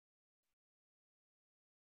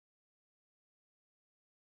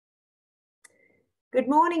Good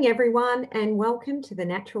morning, everyone, and welcome to the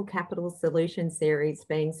Natural Capital Solutions series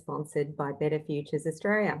being sponsored by Better Futures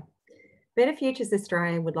Australia. Better Futures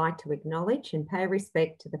Australia would like to acknowledge and pay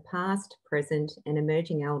respect to the past, present, and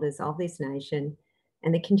emerging elders of this nation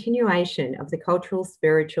and the continuation of the cultural,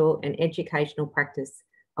 spiritual, and educational practice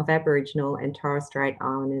of Aboriginal and Torres Strait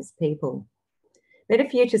Islanders people. Better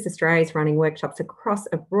Futures Australia is running workshops across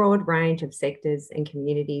a broad range of sectors and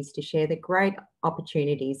communities to share the great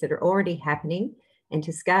opportunities that are already happening and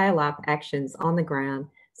to scale up actions on the ground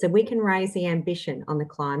so we can raise the ambition on the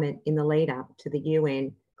climate in the lead up to the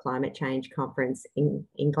UN Climate Change Conference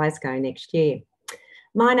in Glasgow next year.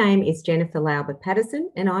 My name is 𝗢𝗽�58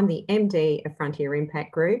 and I'm the MD of Frontier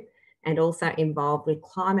Impact Group and also involved with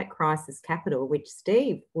Climate Crisis Capital, which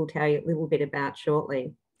Steve will tell you a little bit about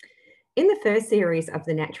shortly. In the first series of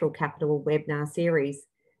the Natural Capital webinar series,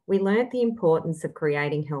 we learnt the importance of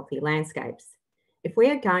creating healthy landscapes if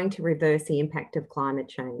we are going to reverse the impact of climate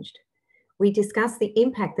change. We discussed the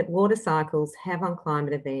impact that water cycles have on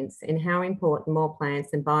climate events and how important more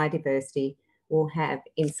plants and biodiversity will have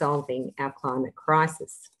in solving our climate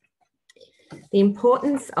crisis. The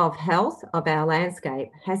importance of health of our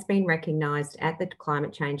landscape has been recognised at the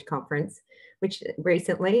Climate Change Conference, which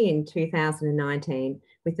recently in 2019,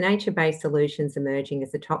 with nature-based solutions emerging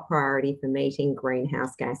as a top priority for meeting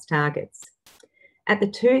greenhouse gas targets. At the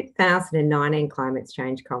 2019 Climate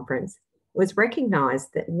Change Conference, it was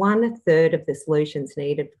recognised that 1/3 of the solutions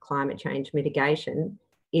needed for climate change mitigation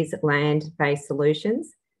is land-based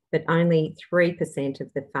solutions, but only 3%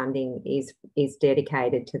 of the funding is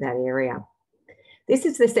dedicated to that area. This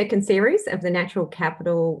is the second series of the Natural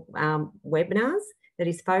Capital webinars that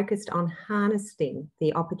is focused on harnessing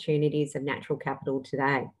the opportunities of natural capital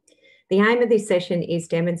today. The aim of this session is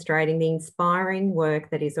demonstrating the inspiring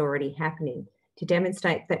work that is already happening, to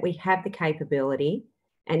demonstrate that we have the capability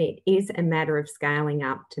and it is a matter of scaling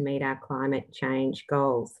up to meet our climate change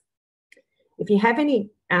goals. If you have any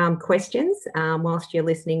questions whilst you're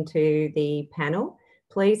listening to the panel,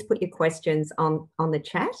 please put your questions on the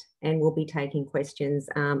chat and we'll be taking questions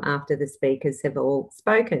after the speakers have all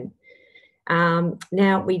spoken.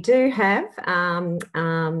 Now we do have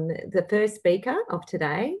the first speaker of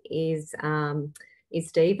today is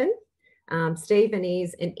Stephen. Stephen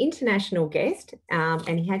is an international guest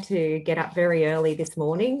and he had to get up very early this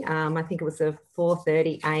morning. I think it was a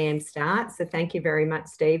 4:30 a.m. start. So thank you very much,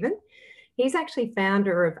 Stephen. He's actually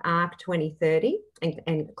founder of ARC 2030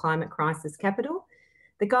 and Climate Crisis Capital.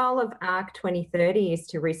 The goal of ARC 2030 is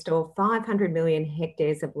to restore 500 million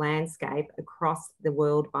hectares of landscape across the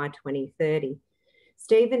world by 2030.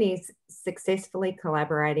 Stephen is successfully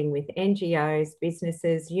collaborating with NGOs,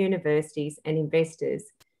 businesses, universities and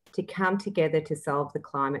investors to come together to solve the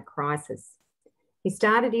climate crisis. He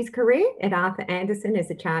started his career at Arthur Andersen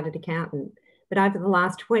as a chartered accountant, but over the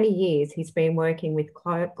last 20 years, he's been working with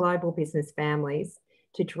global business families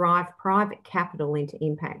to drive private capital into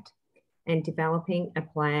impact and developing a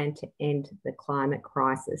plan to end the climate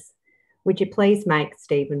crisis. Would you please make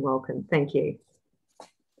Stephen welcome? Thank you.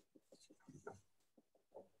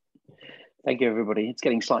 Thank you, everybody. It's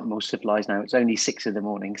getting slightly more civilized now. It's only 6 in the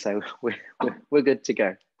morning, so we're good to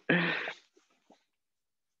go.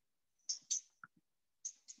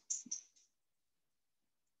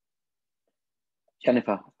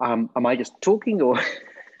 Jennifer, am I just talking or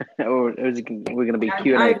is it, we're going to be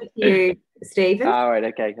Q&A? Over to you, Stephen. All right,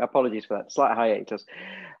 okay. Apologies for that. Slight hiatus.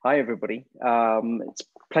 Hi, everybody. It's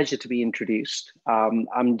a pleasure to be introduced.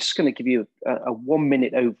 I'm just going to give you a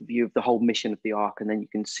 1-minute overview of the whole mission of the ARC, and then you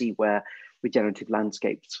can see where regenerative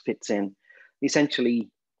landscapes fits in. Essentially,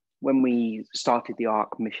 when we started the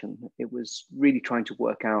ARC mission, it was really trying to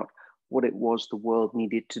work out what it was the world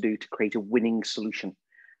needed to do to create a winning solution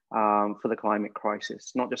for the climate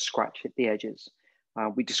crisis, not just scratch at the edges.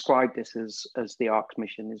 We described this as the ARC's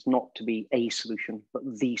mission is not to be a solution, but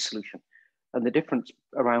the solution. And the difference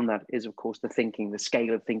around that is, of course, the thinking, the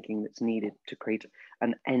scale of thinking that's needed to create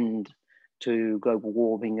an end to global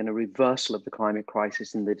warming and a reversal of the climate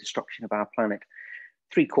crisis and the destruction of our planet.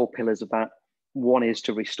 3 core pillars of that. One is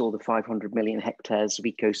to restore the 500 million hectares of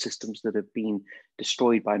ecosystems that have been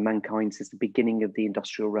destroyed by mankind since the beginning of the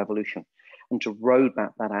Industrial Revolution, and to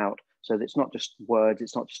roadmap that out so that it's not just words,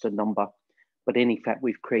 it's not just a number, but in effect,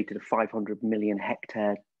 we've created a 500 million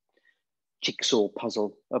hectare jigsaw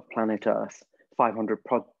puzzle of planet Earth, 500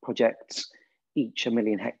 projects, each 1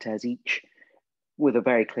 million hectares each, with a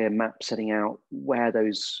very clear map setting out where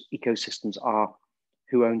those ecosystems are,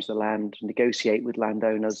 who owns the land, negotiate with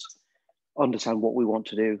landowners, understand what we want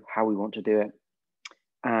to do, how we want to do it,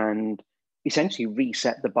 and essentially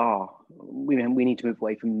reset the bar. We need to move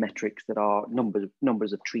away from metrics that are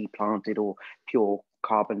numbers of tree planted or pure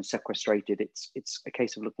carbon sequestrated. It's a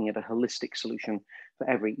case of looking at a holistic solution for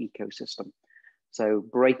every ecosystem. So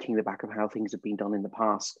breaking the back of how things have been done in the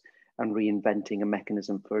past and reinventing a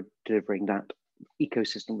mechanism for delivering that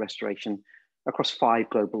ecosystem restoration across 5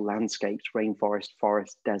 global landscapes: rainforest,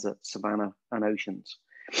 forest, desert, savanna, and oceans.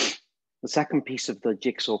 The second piece of the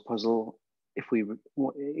jigsaw puzzle, if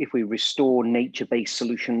we restore nature-based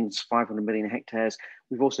solutions, 500 million hectares,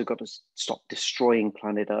 we've also got to stop destroying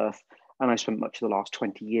planet Earth. And I spent much of the last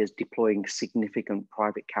 20 years deploying significant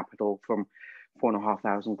private capital from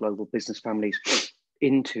 4,500 global business families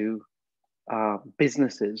into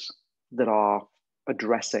businesses that are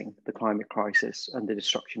addressing the climate crisis and the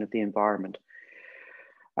destruction of the environment.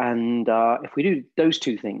 And if we do those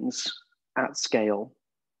two things at scale,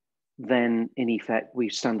 then in effect, we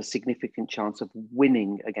stand a significant chance of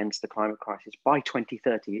winning against the climate crisis. By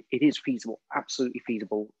 2030, it is feasible, absolutely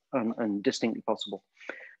feasible, and distinctly possible.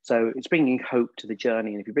 So it's bringing hope to the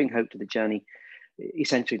journey. And if you bring hope to the journey,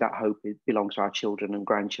 essentially that hope belongs to our children and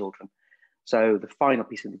grandchildren. So the final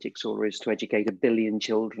piece of the jigsaw is to educate 1 billion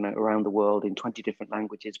children around the world in 20 different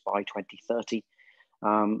languages by 2030.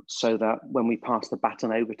 So that when we pass the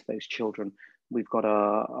baton over to those children, we've got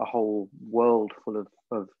a whole world full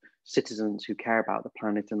of citizens who care about the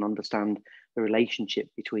planet and understand the relationship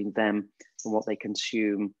between them and what they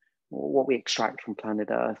consume, what we extract from planet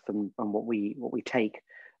Earth, and what we take,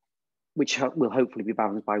 which will hopefully be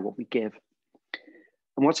balanced by what we give.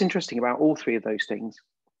 And what's interesting about all three of those things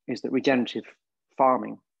is that regenerative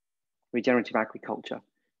farming, regenerative agriculture,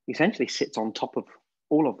 essentially sits on top of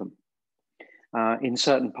all of them. In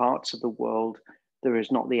certain parts of the world, there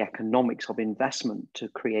is not the economics of investment to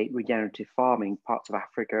create regenerative farming, parts of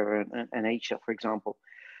Africa and Asia, for example.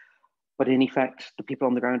 But in effect, the people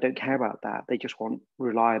on the ground don't care about that. They just want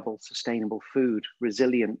reliable, sustainable food,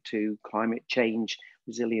 resilient to climate change,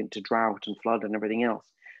 resilient to drought and flood and everything else.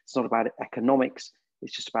 It's not about economics.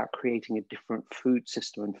 It's just about creating a different food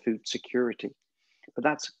system and food security. But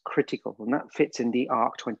that's critical, and that fits in the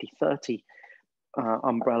𝗧C_2030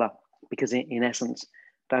 umbrella, because in essence,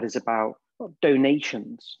 that is about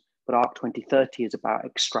donations, but 𝗧C_2030 is about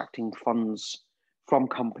extracting funds from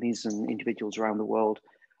companies and individuals around the world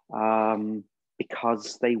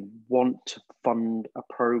because they want to fund a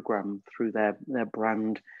program through their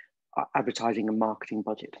brand advertising and marketing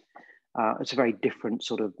budget. It's a very different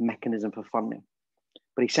sort of mechanism for funding.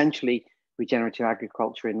 But essentially, regenerative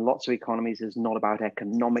agriculture in lots of economies is not about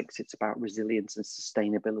economics, it's about resilience and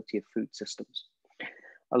sustainability of food systems.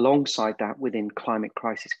 Alongside that, within Climate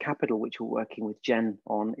Crisis Capital, which we're working with Jennifer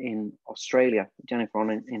on in Australia, in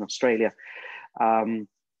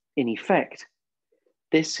effect,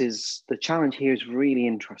 the challenge here is really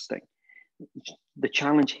interesting. The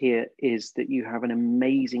challenge here is that you have an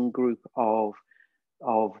amazing group of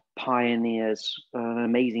pioneers, an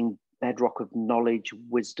amazing bedrock of knowledge,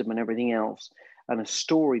 wisdom, and everything else, and a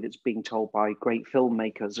story that's being told by great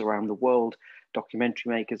filmmakers around the world,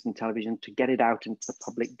 documentary makers and television, to get it out into the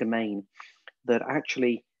public domain, that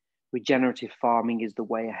actually regenerative farming is the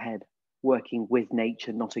way ahead, working with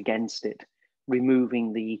nature, not against it,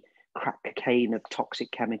 removing the crack cocaine of toxic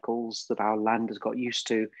chemicals that our land has got used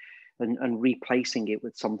to, and replacing it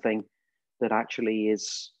with something that actually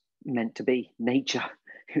is meant to be nature.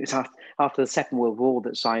 It was after the Second World War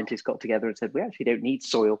that scientists got together and said, we actually don't need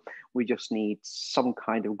soil, we just need some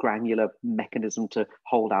kind of granular mechanism to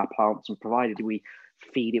hold our plants, and provided we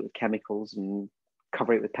feed it with chemicals and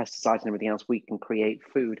cover it with pesticides and everything else, we can create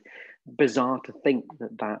food. Bizarre to think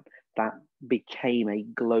that became a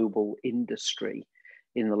global industry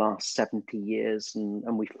in the last 70 years,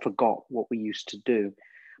 and we forgot what we used to do.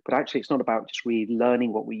 But actually, it's not about just relearning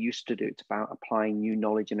what we used to do. It's about applying new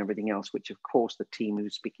knowledge and everything else, which, of course, the team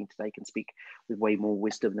who's speaking today can speak with way more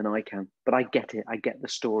wisdom than I can. But I get it. I get the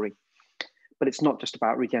story. But it's not just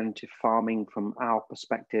about regenerative farming from our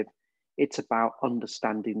perspective. It's about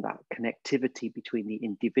understanding that connectivity between the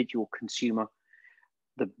individual consumer,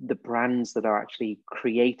 the brands that are actually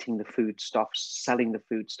creating the foodstuffs, selling the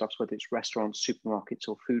foodstuffs, whether it's restaurants, supermarkets,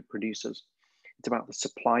 or food producers. It's about the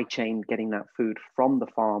supply chain, getting that food from the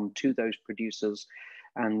farm to those producers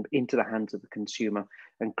and into the hands of the consumer,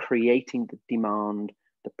 and creating the demand,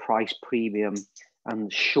 the price premium,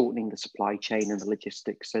 and shortening the supply chain and the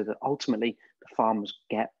logistics so that ultimately the farmers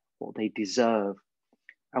get what they deserve.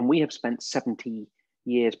 And we have spent 70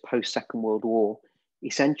 years post-Second World War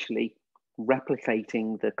essentially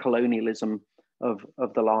replicating the colonialism of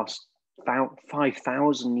the last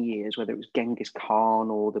 5,000 years, whether it was Genghis Khan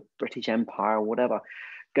or the British Empire or whatever,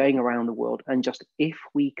 going around the world, and just if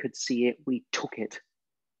we could see it, we took it.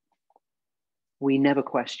 We never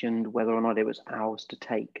questioned whether or not it was ours to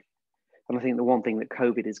take. And I think the one thing that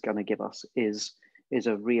COVID is going to give us is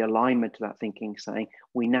a realignment to that thinking, saying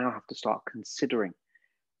we now have to start considering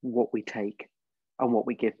what we take and what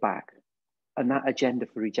we give back. And that agenda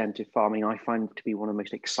for regenerative farming, I find to be one of the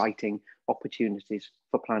most exciting opportunities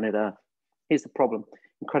for planet Earth. Here's the problem: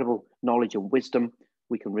 incredible knowledge and wisdom.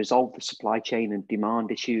 We can resolve the supply chain and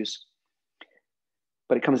demand issues,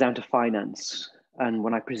 but it comes down to finance. And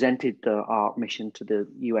when I presented the ARC mission to the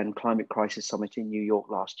UN Climate Crisis Summit in New York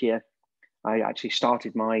last year, I actually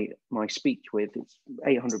started my speech with, it's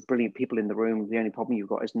 800 brilliant people in the room. The only problem you've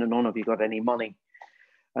got is none of you got any money.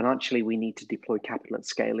 And actually, we need to deploy capital at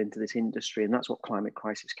scale into this industry. And that's what climate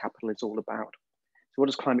crisis capital is all about. So what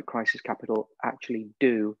does climate crisis capital actually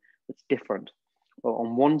do that's different? Well,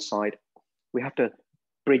 on one side, we have to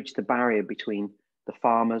bridge the barrier between the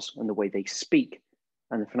farmers and the way they speak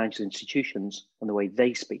and the financial institutions and the way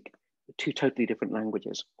they speak. Two totally different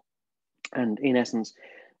languages. And in essence,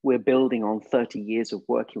 we're building on 30 years of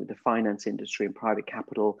working with the finance industry and private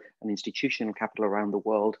capital and institutional capital around the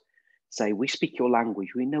world. Say, we speak your language,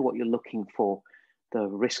 we know what you're looking for, the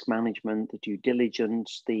risk management, the due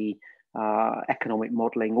diligence, the economic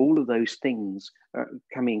modeling, all of those things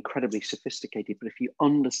can be incredibly sophisticated. But if you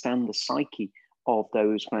understand the psyche of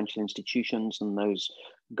those financial institutions and those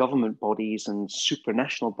government bodies and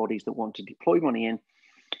supranational bodies that want to deploy money in,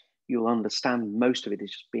 you'll understand most of it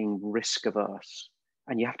is just being risk averse.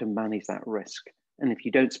 And you have to manage that risk. And if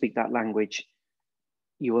you don't speak that language,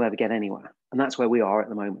 you will never get anywhere. And that's where we are at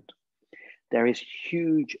the moment. There is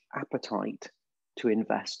huge appetite to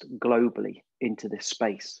invest globally into this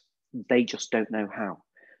space. They just don't know how.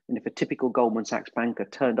 And if a typical Goldman Sachs banker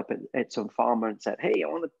turned up at some farmer and said, hey, I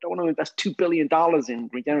want to invest $2 billion in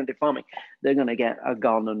regenerative farming, they're going to get a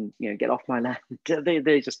gun and get off my land.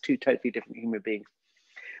 They're just two totally different human beings.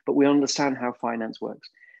 But we understand how finance works.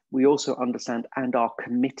 We also understand and are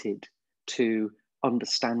committed to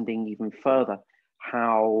understanding even further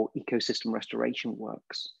how ecosystem restoration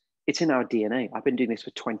works. It's in our DNA. I've been doing this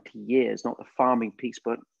for 20 years, not the farming piece,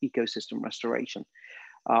 but ecosystem restoration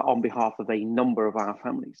on behalf of a number of our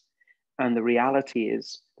families. And the reality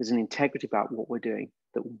is there's an integrity about what we're doing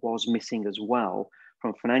that was missing as well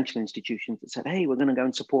from financial institutions that said, hey, we're going to go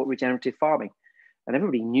and support regenerative farming. And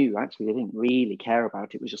everybody knew, actually, they didn't really care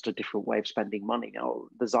about it. It was just a different way of spending money. Oh,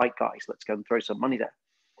 the zeitgeist, let's go and throw some money there.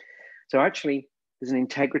 So actually, there's an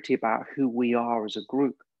integrity about who we are as a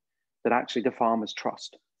group that actually the farmers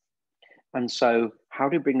trust. And so how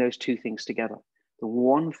do we bring those two things together? The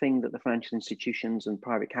one thing that the financial institutions and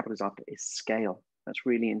private capital is after is scale. That's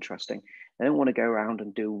really interesting. They don't want to go around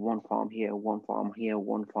and do one farm here, one farm here,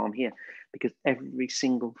 one farm here, because every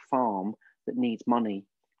single farm that needs money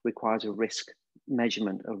requires a risk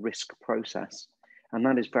measurement, a risk process. And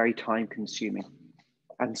that is very time consuming.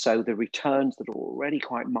 And so the returns that are already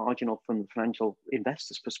quite marginal from the financial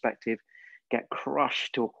investor's perspective get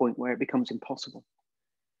crushed to a point where it becomes impossible.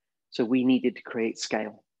 So we needed to create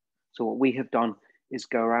scale. So what we have done is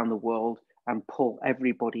go around the world and pull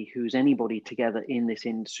everybody who's anybody together in this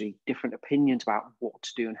industry, different opinions about what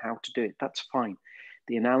to do and how to do it. That's fine.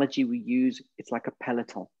 The analogy we use, it's like a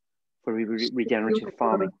peloton for regenerative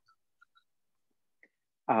farming.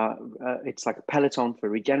 It's like a peloton for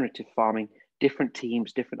regenerative farming, different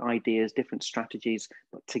teams, different ideas, different strategies,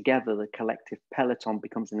 but together the collective peloton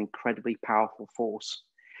becomes an incredibly powerful force.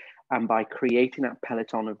 And by creating that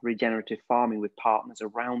peloton of regenerative farming with partners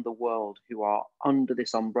around the world who are under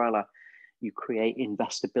this umbrella, you create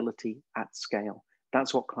investability at scale.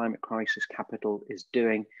 That's what climate crisis capital is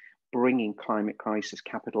doing, bringing climate crisis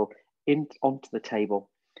capital onto the table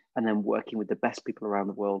and then working with the best people around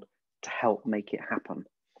the world to help make it happen.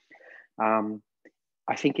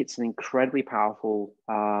 I think it's an incredibly powerful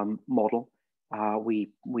model.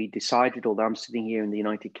 We decided, although I'm sitting here in the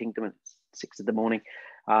United Kingdom at 6 in the morning,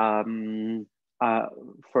 for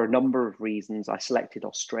a number of reasons, I selected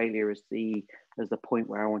Australia as the point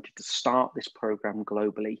where I wanted to start this program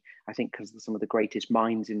globally. I think because some of the greatest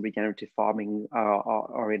minds in regenerative farming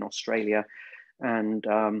are in Australia, and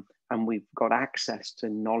we've got access to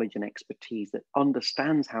knowledge and expertise that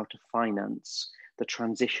understands how to finance the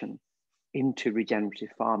transition into regenerative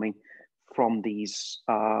farming from these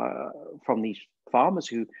farmers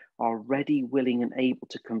who are ready, willing, and able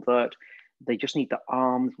to convert. They just need the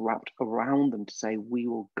arms wrapped around them to say, we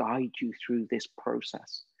will guide you through this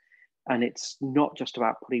process. And it's not just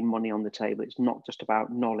about putting money on the table. It's not just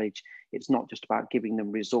about knowledge. It's not just about giving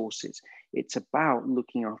them resources. It's about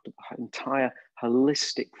looking after the entire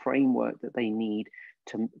holistic framework that they need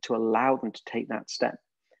to allow them to take that step.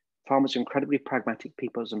 Farmers are incredibly pragmatic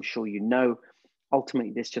people, as I'm sure you know.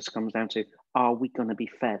 Ultimately, this just comes down to, are we going to be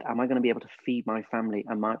fed? Am I going to be able to feed my family?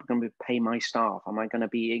 Am I going to pay my staff? Am I going to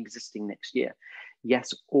be existing next year?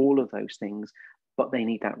 Yes, all of those things, but they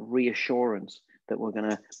need that reassurance that we're going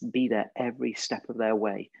to be there every step of their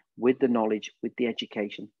way, with the knowledge, with the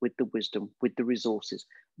education, with the wisdom, with the resources,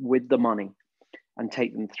 with the money, and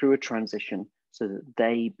take them through a transition so that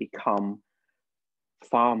they become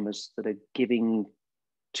farmers that are giving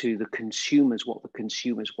to the consumers what the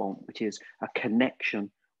consumers want, which is a connection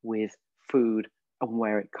with food and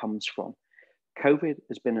where it comes from. COVID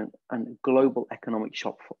has been a global economic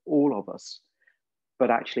shock for all of us, but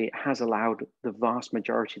actually it has allowed the vast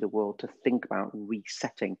majority of the world to think about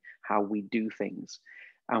resetting how we do things.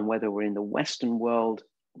 And whether we're in the Western world,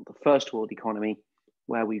 the first world economy,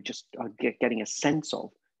 where we just are getting a sense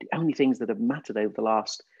of the only things that have mattered over the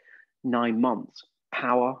last 9 months: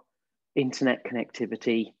 power, internet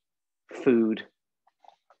connectivity, food,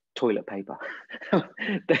 toilet paper.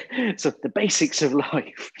 So the basics of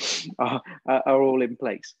life are all in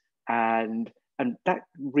place. And that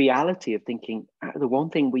reality of thinking the one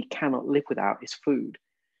thing we cannot live without is food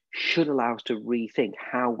should allow us to rethink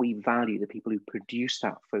how we value the people who produce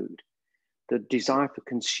that food. The desire for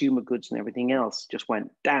consumer goods and everything else just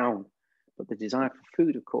went down, but the desire for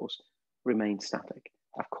food, of course, remains static,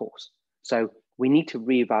 of course. So we need to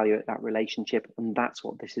reevaluate that relationship, and that's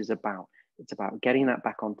what this is about. It's about getting that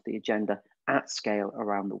back onto the agenda at scale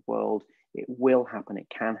around the world. It will happen, it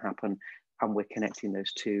can happen, and we're connecting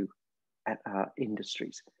those two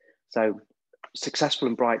industries. So successful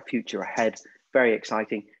and bright future ahead, very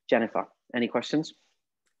exciting. Jennifer, any questions?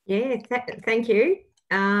 Yeah, thank you.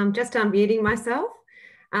 Just unmuting myself.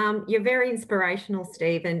 You're very inspirational,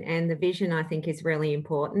 Stephen, and the vision, I think, is really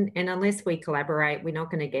important. And unless we collaborate, we're not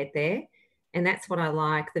going to get there. And that's what I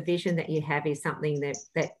like. The vision that you have is something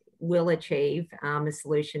that will achieve a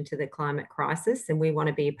solution to the climate crisis, and we want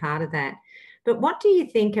to be a part of that. But what do you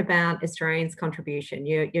think about Australians' contribution?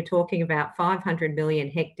 You're talking about 500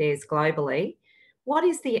 million hectares globally. What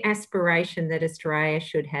is the aspiration that Australia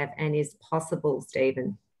should have and is possible,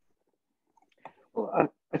 Stephen? Well,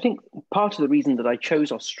 I think part of the reason that I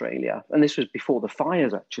chose Australia, and this was before the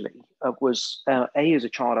fires actually, was as a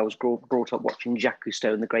child I was brought up watching Jacques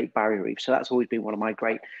Cousteau and the Great Barrier Reef. So that's always been one of my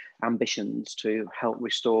great ambitions, to help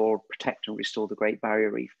restore, protect and restore the Great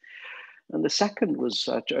Barrier Reef. And the second was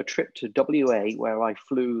a trip to WA, where I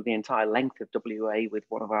flew the entire length of WA with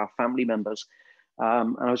one of our family members.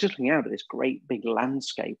 And I was just looking out at this great big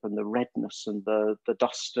landscape and the redness and the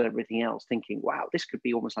dust and everything else, thinking, wow, this could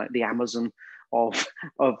be almost like the Amazon of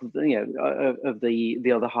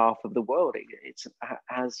the other half of the world. It's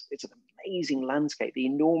an amazing landscape, the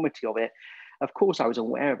enormity of it. Of course, I was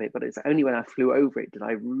aware of it, but it's only when I flew over it did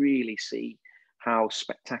I really see how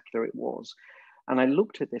spectacular it was. And I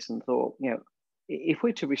looked at this and thought, if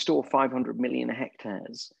we're to restore 500 million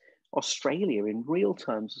hectares, Australia, in real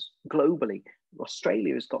terms, globally,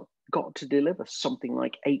 Australia has got to deliver something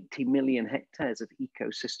like 80 million hectares of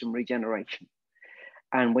ecosystem regeneration.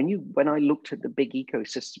 And when I looked at the big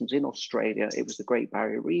ecosystems in Australia, it was the Great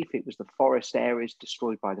Barrier Reef, it was the forest areas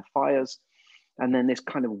destroyed by the fires, and then this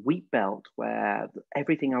kind of wheat belt where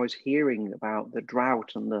everything I was hearing about the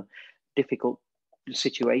drought and the difficult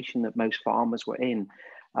situation that most farmers were in.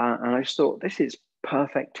 And I just thought, this is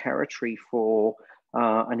perfect territory for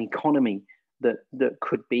an economy that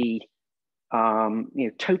could be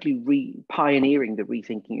totally pioneering the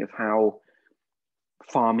rethinking of how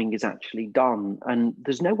farming is actually done. And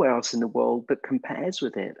there's nowhere else in the world that compares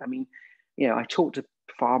with it. I mean, I talked to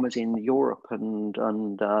farmers in Europe and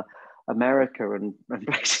America and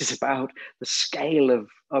places about the scale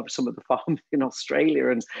of some of the farms in Australia,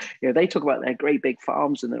 and they talk about their great big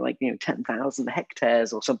farms and they're like 10,000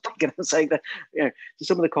 hectares or something. And I'm saying that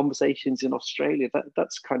some of the conversations in Australia,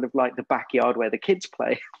 that's kind of like the backyard where the kids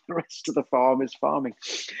play. The rest of the farm is farming.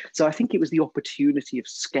 So I think it was the opportunity of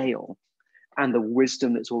scale and the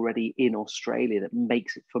wisdom that's already in Australia that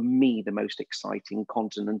makes it, for me, the most exciting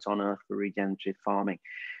continent on earth for regenerative farming.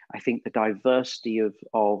 I think the diversity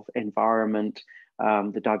of environment,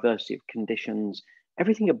 the diversity of conditions,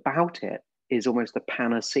 everything about it is almost the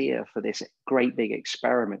panacea for this great big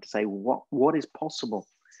experiment to say what is possible.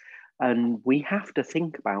 And we have to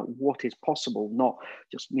think about what is possible, not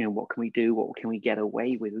just, what can we do? What can we get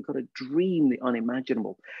away with? We've got to dream the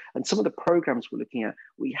unimaginable. And some of the programs we're looking at,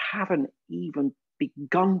 we haven't even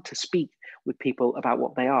begun to speak with people about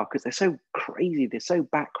what they are, because they're so crazy, they're so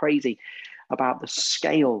bat crazy about the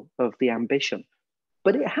scale of the ambition.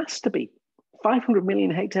 But it has to be. 500 million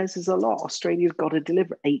hectares is a lot. Australia's got to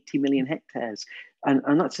deliver 80 million hectares.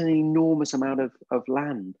 And that's an enormous amount of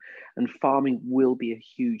land, and farming will be a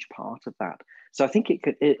huge part of that. So I think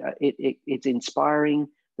it's inspiring.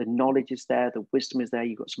 The knowledge is there, the wisdom is there.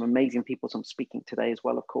 You've got some amazing people, some speaking today as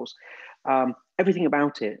well, of course. Everything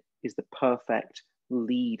about it is the perfect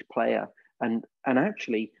lead player. And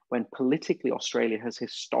actually, when politically Australia has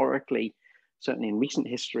historically, certainly in recent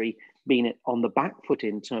history, been on the back foot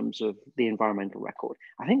in terms of the environmental record,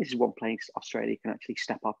 I think this is one place Australia can actually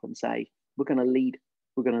step up and say, we're going to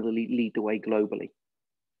lead the way globally.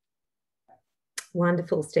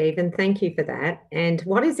 Wonderful, Stephen. Thank you for that. And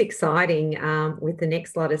what is exciting with the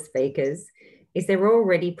next lot of speakers is they're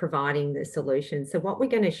already providing the solution. So what we're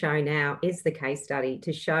going to show now is the case study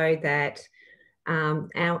to show that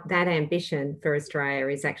that ambition for Australia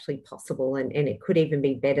is actually possible, and it could even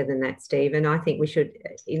be better than that, Stephen. I think we should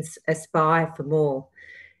aspire for more.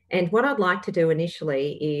 And what I'd like to do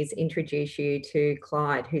initially is introduce you to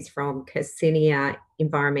Clyde, who's from 𝗧cie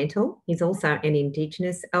Environmental. He's also an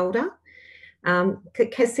Indigenous elder.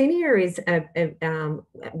 𝗧cie is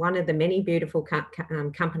one of the many beautiful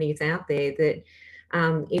companies out there that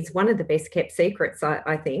is one of the best kept secrets,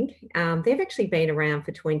 I think. They've actually been around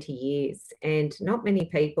for 20 years, and not many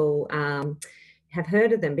people have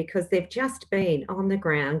heard of them because they've just been on the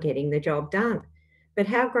ground getting the job done. But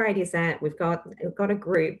how great is that? We've got a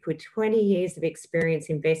group with 20 years of experience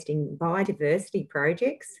investing in biodiversity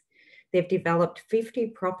projects. They've developed 50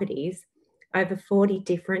 properties over 40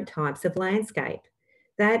 different types of landscape.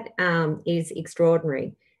 That is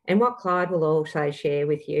extraordinary. And what Clyde will also share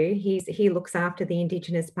with you, he looks after the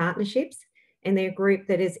Indigenous partnerships, and they're a group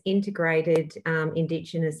that has integrated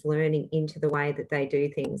Indigenous learning into the way that they do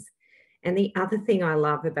things. And the other thing I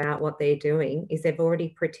love about what they're doing is they've already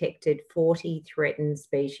protected 40 threatened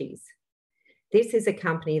species. This is a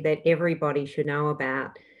company that everybody should know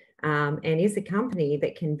about, and is a company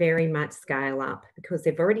that can very much scale up because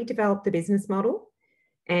they've already developed the business model.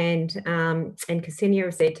 And 𝗧cie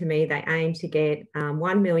have said to me they aim to get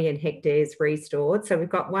 1 million hectares restored. So we've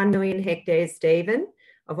got 1 million hectares, Stephen,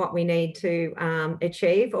 of what we need to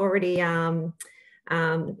achieve already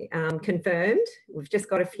confirmed. We've just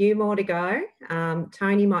got a few more to go.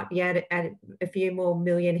 Tony might be at a few more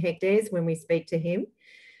million hectares when we speak to him.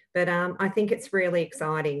 But I think it's really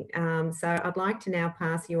exciting. So I'd like to now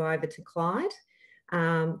pass you over to Clyde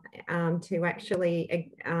to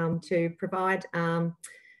actually to provide an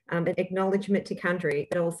acknowledgement to country,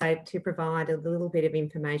 but also to provide a little bit of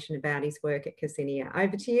information about his work at 𝗧cie.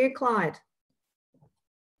 Over to you, Clyde.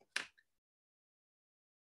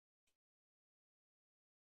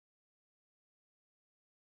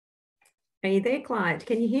 Are you there, Clyde?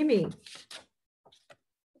 Can you hear me?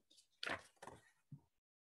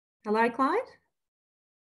 Hello, Clyde?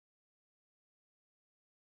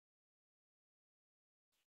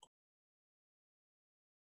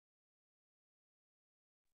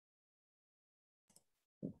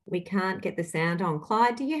 We can't get the sound on.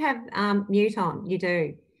 Clyde, do you have mute on? You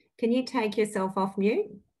do. Can you take yourself off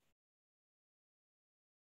mute?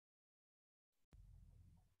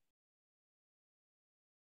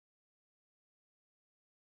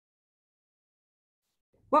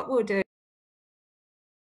 What we'll do.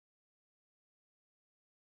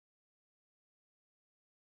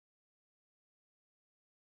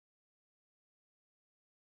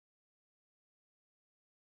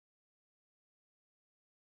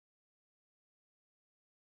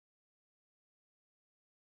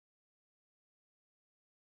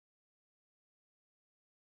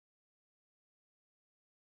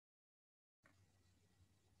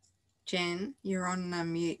 Jen, you're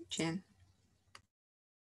on mute, Jen.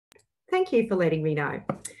 Thank you for letting me know.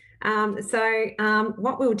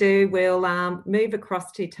 What we'll do, we'll move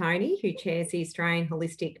across to Tony, who chairs the Australian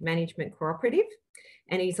Holistic Management Cooperative,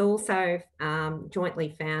 and he's also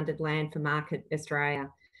jointly founded Land for Market Australia.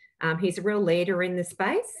 He's a real leader in the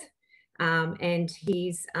space, and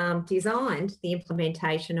he's designed the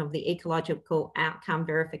implementation of the ecological outcome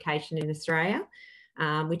verification in Australia,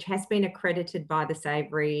 which has been accredited by the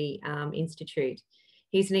𝗧cie Institute.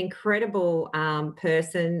 He's an incredible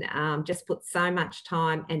person, just puts so much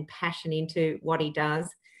time and passion into what he does.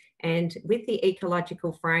 And with the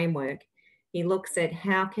ecological framework, he looks at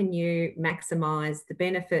how can you maximise the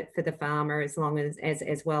benefit for the farmer as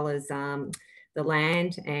well as the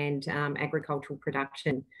land and agricultural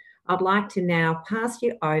production. I'd like to now pass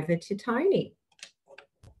you over to Tony.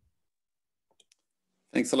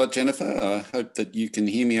 Thanks a lot, Jennifer. I hope that you can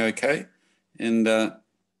hear me okay.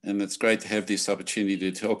 And it's great to have this opportunity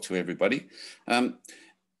to talk to everybody.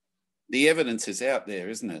 The evidence is out there,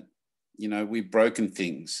 isn't it? You know, we've broken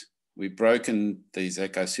things. We've broken these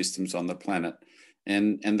ecosystems on the planet.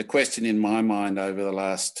 And the question in my mind over the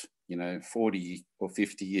last, 40 or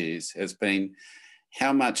 50 years has been,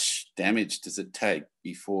 how much damage does it take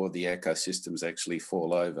before the ecosystems actually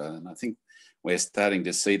fall over? And I think we're starting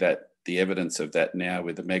to see that, the evidence of that now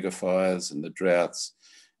with the mega fires and the droughts,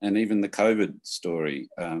 and even the COVID story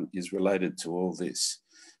is related to all this.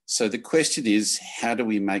 So the question is, how do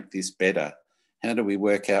we make this better? How do we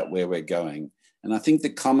work out where we're going? And I think the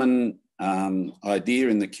common idea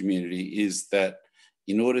in the community is that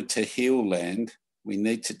in order to heal land, we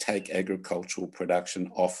need to take agricultural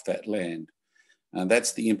production off that land. And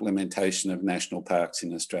that's the implementation of national parks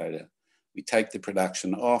in Australia. We take the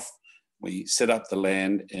production off, we set up the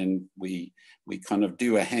land, and we kind of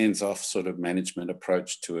do a hands-off sort of management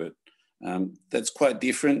approach to it. That's quite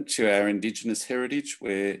different to our Indigenous heritage,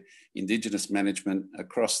 where Indigenous management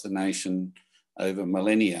across the nation over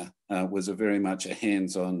millennia was very much a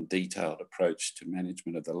hands-on, detailed approach to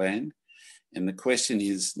management of the land. And the question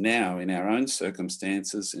is now, in our own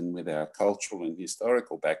circumstances and with our cultural and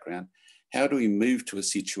historical background, how do we move to a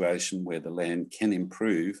situation where the land can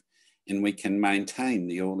improve and we can maintain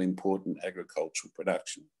the all-important agricultural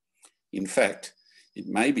production? In fact, it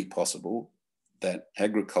may be possible that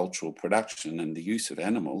agricultural production and the use of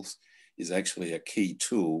animals is actually a key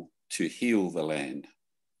tool to heal the land.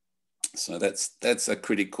 So that's a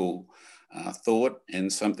critical thought,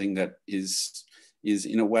 and something that is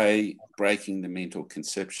in a way breaking the mental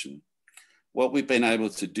conception. What we've been able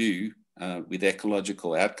to do with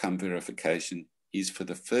ecological outcome verification is, for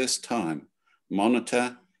the first time,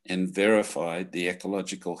 monitor and verify the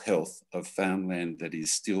ecological health of farmland that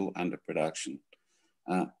is still under production.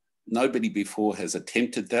 Nobody before has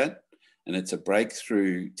attempted that, and it's a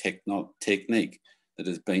breakthrough technique that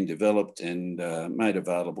has been developed and made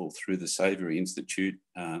available through the Savory Institute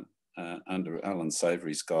under Alan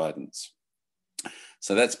Savory's guidance.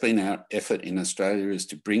 So that's been our effort in Australia, is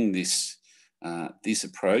to bring this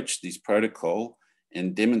approach, this protocol,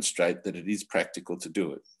 and demonstrate that it is practical to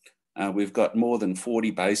do it. We've got more than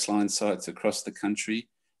 40 baseline sites across the country,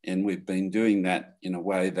 and we've been doing that in a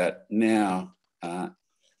way that now,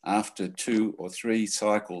 after 2 or 3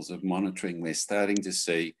 cycles of monitoring, we're starting to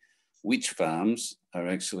see which farms are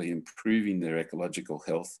actually improving their ecological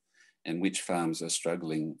health and which farms are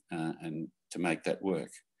struggling and to make that work.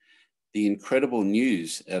 The incredible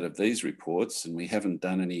news out of these reports, and we haven't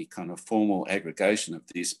done any kind of formal aggregation of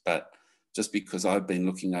this, but just because I've been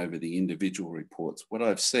looking over the individual reports, what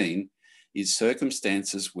I've seen is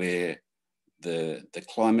circumstances where the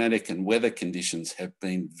climatic and weather conditions have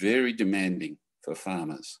been very demanding for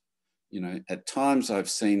farmers. At times I've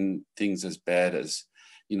seen things as bad as,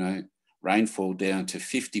 rainfall down to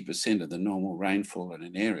 50% of the normal rainfall in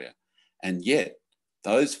an area. And yet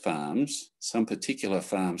those farms, some particular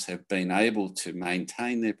farms, have been able to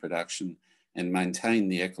maintain their production and maintain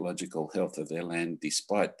the ecological health of their land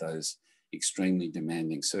despite those extremely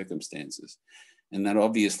demanding circumstances. And that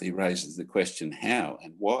obviously raises the question, how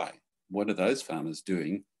and why? What are those farmers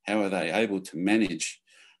doing? How are they able to manage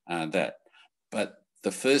that? But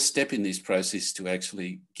the first step in this process is to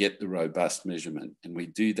actually get the robust measurement, and we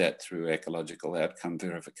do that through ecological outcome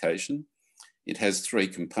verification. It has 3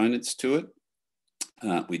 components to it.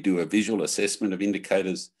 We do a visual assessment of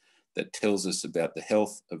indicators that tells us about the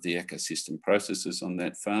health of the ecosystem processes on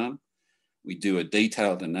that farm. We do a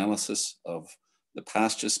detailed analysis of the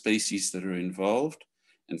pasture species that are involved.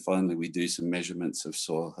 And finally, we do some measurements of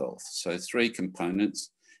soil health. So 3 components,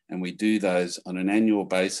 and we do those on an annual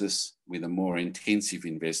basis with a more intensive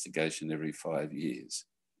investigation every 5 years.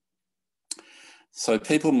 So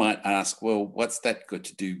people might ask, well, what's that got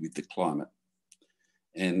to do with the climate?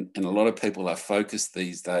 And a lot of people are focused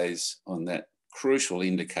these days on that crucial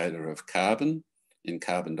indicator of carbon and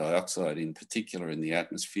carbon dioxide in particular in the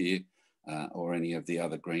atmosphere or any of the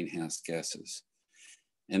other greenhouse gases.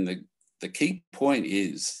 And the key point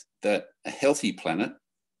is that a healthy planet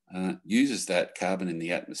uses that carbon in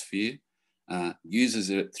the atmosphere, uses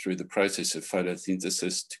it through the process of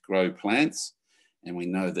photosynthesis to grow plants. And we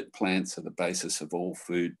know that plants are the basis of all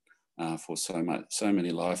food for so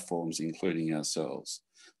many life forms, including ourselves.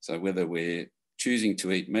 So whether we're choosing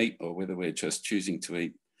to eat meat or whether we're just choosing to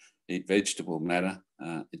eat vegetable matter,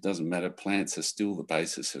 it doesn't matter. Plants are still the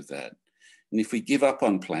basis of that. And if we give up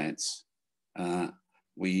on plants,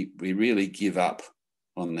 we really give up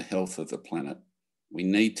on the health of the planet. We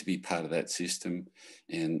need to be part of that system.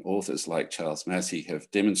 And authors like Charles Massey have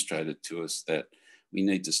demonstrated to us that we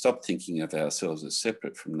need to stop thinking of ourselves as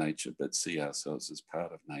separate from nature, but see ourselves as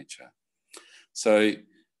part of nature.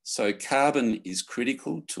 So carbon is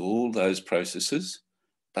critical to all those processes,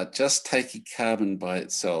 but just taking carbon by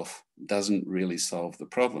itself doesn't really solve the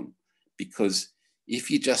problem, because if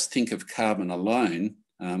you just think of carbon alone,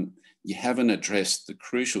 you haven't addressed the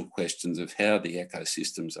crucial questions of how the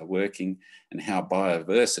ecosystems are working and how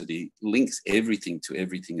biodiversity links everything to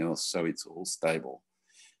everything else, so it's all stable.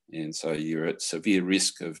 And so you're at severe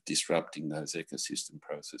risk of disrupting those ecosystem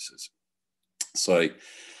processes. So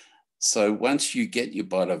once you get your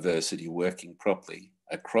biodiversity working properly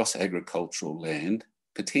across agricultural land,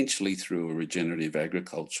 potentially through a regenerative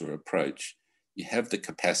agriculture approach, you have the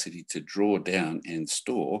capacity to draw down and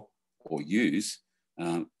store or use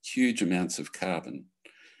huge amounts of carbon.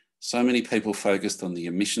 So many people focused on the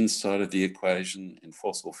emissions side of the equation and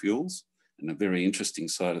fossil fuels, and a very interesting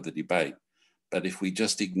side of the debate. But if we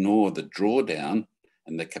just ignore the drawdown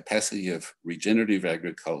and the capacity of regenerative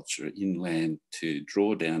agriculture inland to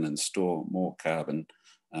draw down and store more carbon,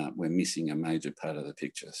 we're missing a major part of the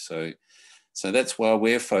picture. So that's why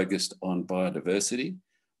we're focused on biodiversity.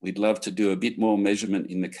 We'd love to do a bit more measurement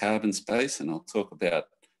in the carbon space, and I'll talk about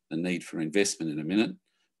the need for investment in a minute,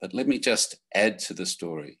 but let me just add to the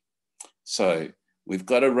story. So we've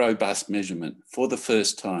got a robust measurement for the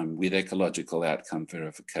first time with ecological outcome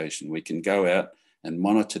verification. We can go out and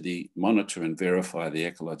monitor and verify the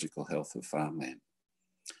ecological health of farmland.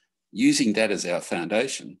 Using that as our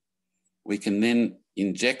foundation, we can then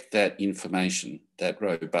inject that information, that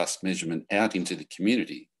robust measurement, out into the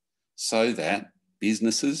community so that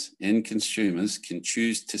businesses and consumers can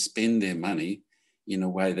choose to spend their money in a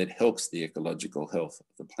way that helps the ecological health of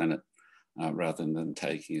the planet rather than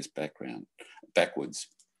taking us backwards.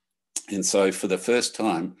 And so for the first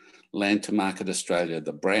time, Land to Market Australia,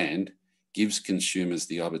 the brand, gives consumers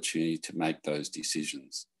the opportunity to make those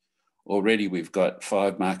decisions. Already we've got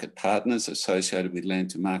 5 market partners associated with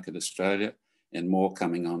Land to Market Australia and more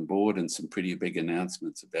coming on board, and some pretty big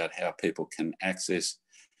announcements about how people can access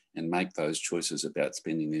and make those choices about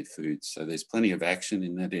spending their food. So there's plenty of action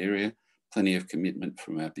in that area, plenty of commitment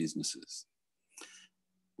from our businesses.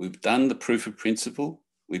 We've done the proof of principle.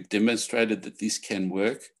 We've demonstrated that this can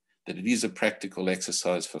work, that it is a practical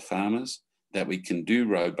exercise for farmers, that we can do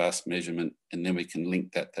robust measurement, and then we can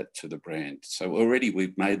link that to the brand. So already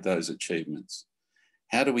we've made those achievements.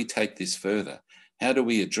 How do we take this further? How do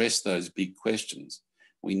we address those big questions?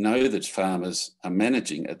 We know that farmers are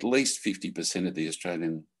managing at least 50% of the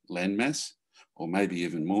Australian landmass, or maybe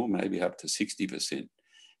even more, maybe up to 60%.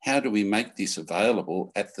 How do we make this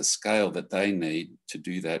available at the scale that they need to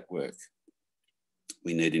do that work?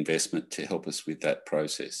 We need investment to help us with that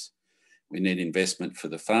process. We need investment for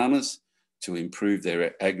the farmers to improve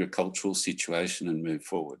their agricultural situation and move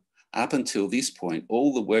forward. Up until this point,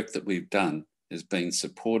 all the work that we've done has been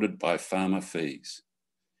supported by farmer fees.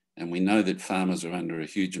 And we know that farmers are under a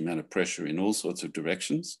huge amount of pressure in all sorts of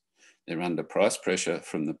directions. They're under price pressure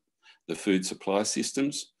from the food supply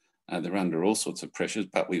systems. They're under all sorts of pressures,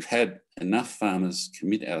 but we've had enough farmers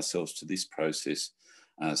commit ourselves to this process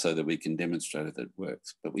so that we can demonstrate that it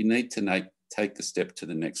works. But we need to take the step to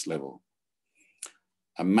the next level.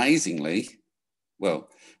 Amazingly, well,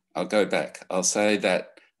 I'll go back. I'll say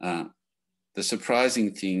that the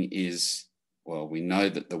surprising thing is, well, we know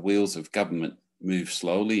that the wheels of government move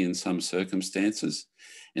slowly in some circumstances.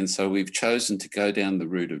 And so we've chosen to go down the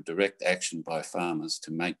route of direct action by farmers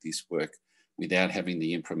to make this work without having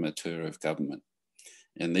the imprimatur of government.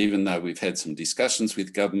 And even though we've had some discussions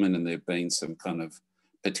with government and there've been some kind of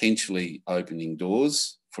potentially opening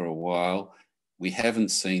doors for a while, we haven't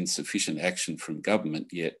seen sufficient action from government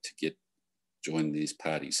yet to join these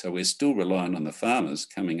parties. So we're still relying on the farmers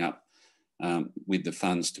coming up with the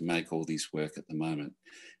funds to make all this work at the moment.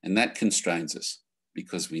 And that constrains us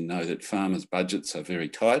because we know that farmers' budgets are very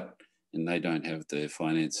tight and they don't have the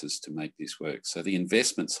finances to make this work. So the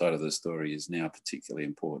investment side of the story is now particularly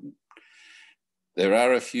important. There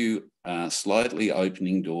are a few slightly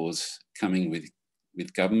opening doors coming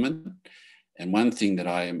with government. And one thing that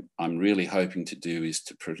I'm really hoping to do is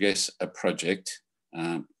to progress a project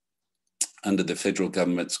under the federal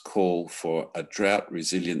government's call for a drought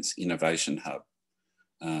resilience innovation hub.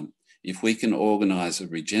 If we can organise a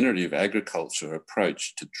regenerative agriculture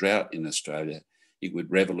approach to drought in Australia, it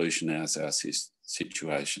would revolutionise our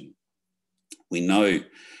situation. We know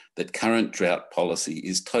that current drought policy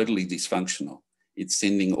is totally dysfunctional. It's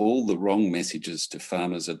sending all the wrong messages to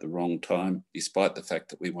farmers at the wrong time, despite the fact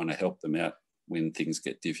that we want to help them out when things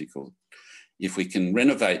get difficult. If we can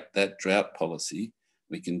renovate that drought policy,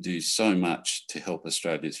 we can do so much to help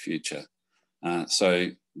Australia's future. So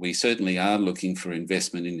we certainly are looking for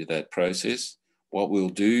investment into that process. What we'll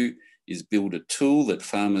do is build a tool that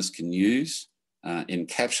farmers can use,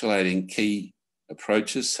 encapsulating key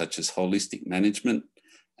approaches such as holistic management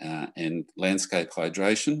and landscape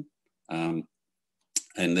hydration.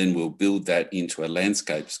 And then we'll build that into a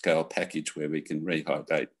landscape scale package where we can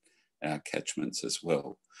rehydrate our catchments as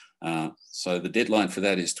well. So the deadline for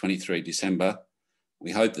that is 23 December.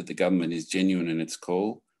 We hope that the government is genuine in its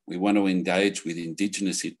call. We want to engage with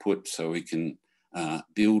Indigenous input so we can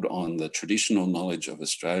build on the traditional knowledge of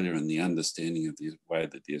Australia and the understanding of the way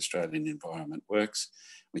that the Australian environment works.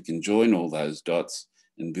 We can join all those dots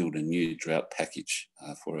and build a new drought package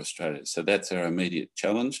for Australia. So that's our immediate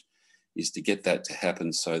challenge, is to get that to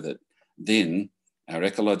happen so that then our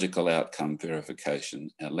ecological outcome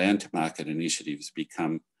verification, our land to market initiatives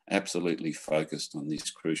become absolutely focused on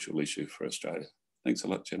this crucial issue for Australia. Thanks a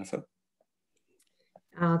lot, Jennifer.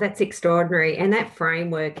 Oh, that's extraordinary. And that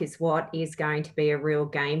framework is what is going to be a real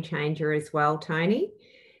game changer as well, Tony.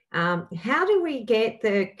 How do we get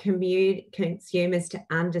the consumers to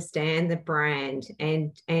understand the brand,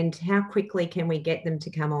 and how quickly can we get them to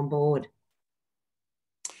come on board?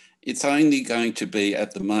 It's only going to be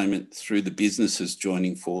at the moment through the businesses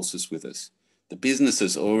joining forces with us. The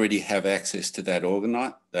businesses already have access to that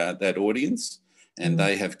audience, and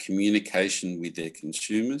they have communication with their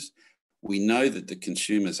consumers. We know that the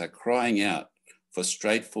consumers are crying out for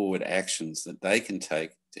straightforward actions that they can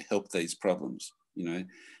take to help these problems. You know,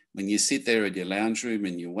 when you sit there at your lounge room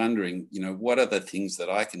and you're wondering, you know, what are the things that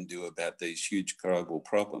I can do about these huge global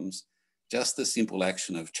problems? Just the simple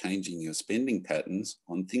action of changing your spending patterns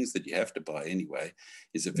on things that you have to buy anyway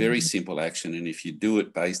is a very simple action. And if you do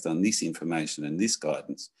it based on this information and this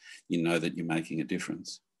guidance, you know that you're making a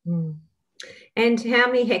difference. And how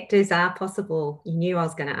many hectares are possible? You knew I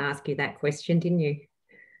was going to ask you that question, didn't you?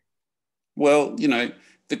 Well, you know,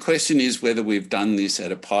 the question is whether we've done this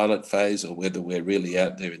at a pilot phase or whether we're really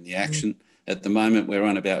out there in the action. At the moment, we're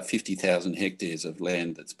on about 50,000 hectares of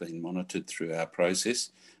land that's been monitored through our process.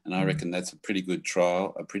 And I reckon that's a pretty good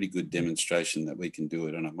trial, a pretty good demonstration that we can do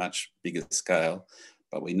it on a much bigger scale.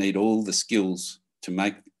 But we need all the skills to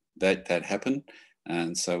make that happen.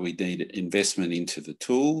 And so we need investment into the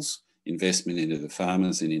tools, investment into the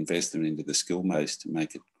farmers, and investment into the skill base to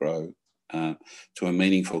make it grow to a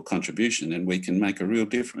meaningful contribution. And we can make a real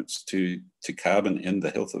difference to carbon and the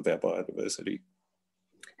health of our biodiversity.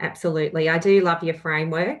 Absolutely. I do love your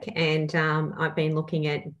framework, and I've been looking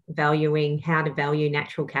at valuing how to value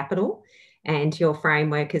natural capital, and your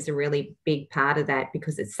framework is a really big part of that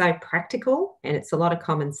because it's so practical and it's a lot of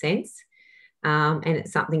common sense, and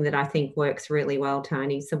it's something that I think works really well,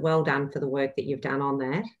 Tony. So well done for the work that you've done on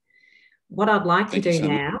that. What I'd like to do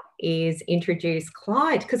now is introduce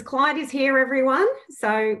Clyde, because Clyde is here, everyone.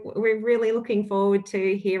 So we're really looking forward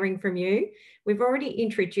to hearing from you. We've already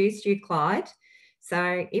introduced you, Clyde.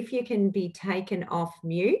 So if you can be taken off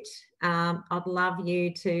mute, I'd love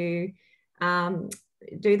you to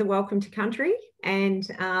do the welcome to country and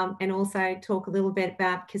also talk a little bit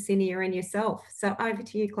about Ksenia and yourself. So over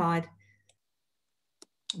to you, Clyde.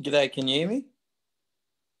 G'day, can you hear me?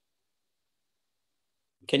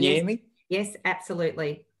 Can you hear me? Yes,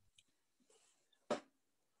 absolutely.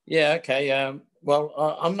 Yeah, okay.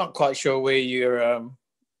 Well, I'm not quite sure where you're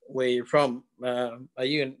from. Are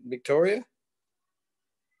you in Victoria?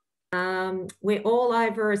 We're all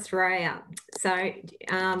over Australia. So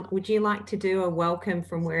would you like to do a welcome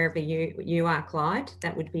from wherever you are, Clyde?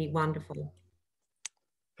 That would be wonderful.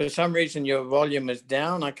 For some reason, your volume is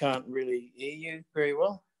down. I can't really hear you very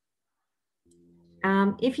well.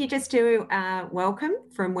 If you just do welcome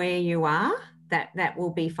from where you are, that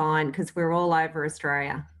will be fine because we're all over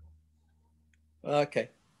Australia. Okay.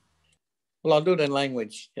 Well, I'll do it in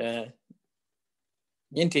language. Yinti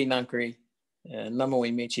Nankri,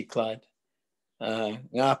 𝗓𝗡𝗎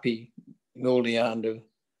𝗙𝗽𝗎 𝗔𝗍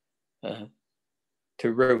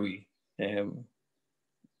𝗙𝗽𝗎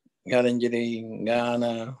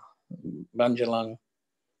𝗙𝗎 Banjalang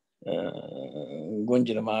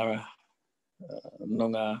Gunjaramara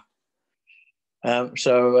Nunga.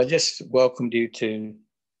 So I just welcomed you to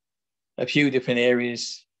a few different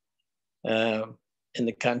areas in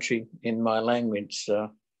the country in my language.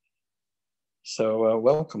 So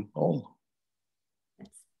welcome all.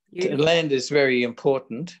 Land is very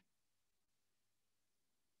important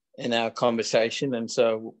in our conversation. And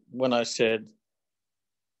so when I said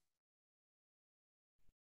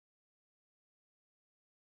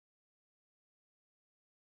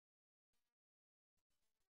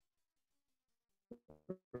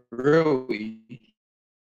Rui,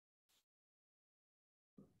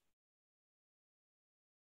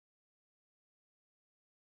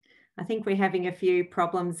 I think we're having a few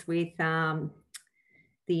problems with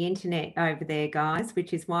the internet over there, guys,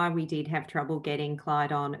 which is why we did have trouble getting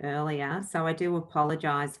Clyde on earlier. So I do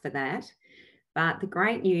apologise for that. But the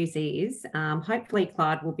great news is hopefully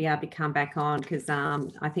Clyde will be able to come back on, because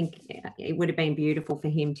I think it would have been beautiful for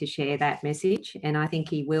him to share that message, and I think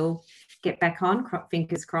he will get back on,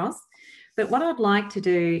 fingers crossed. But what I'd like to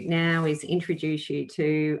do now is introduce you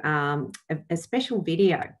to a special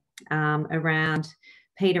video around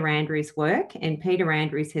Peter Andrews' work. And Peter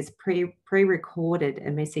Andrews has pre-recorded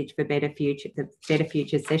a message for Better Future, the Better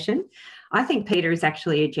Future session. I think Peter is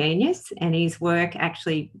actually a genius, and his work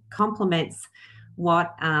actually complements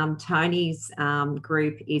what Tony's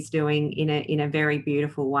group is doing in a very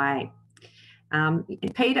beautiful way.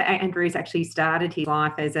 Peter Andrews actually started his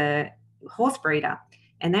life as a horse breeder,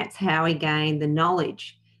 and that's how he gained the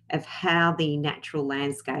knowledge of how the natural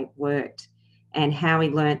landscape worked and how he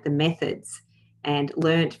learnt the methods and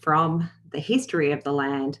learnt from the history of the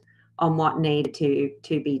land on what needed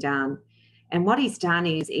to be done. And what he's done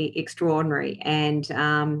is extraordinary. And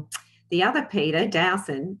the other Peter,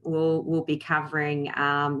 Dowson, will be covering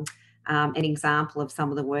an example of some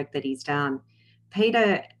of the work that he's done.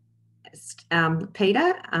 Peter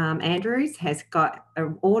Andrews has got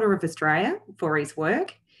an Order of Australia for his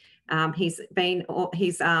work. He's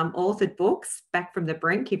authored books, Back from the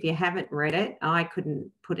Brink. If you haven't read it, I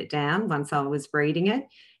couldn't put it down once I was reading it.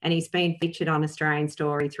 And he's been featured on Australian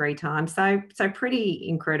Story 3 times. So pretty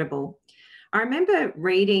incredible. I remember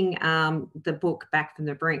reading the book Back from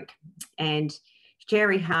the Brink, and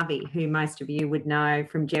Gerry Harvey, who most of you would know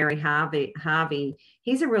from Gerry Harvey,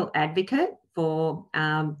 he's a real advocate for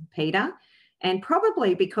Peter, and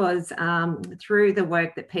probably because through the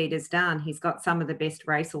work that Peter's done, he's got some of the best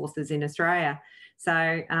racehorses in Australia.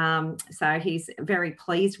 So he's very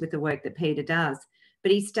pleased with the work that Peter does.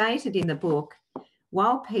 But he stated in the book,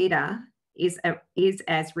 while Peter is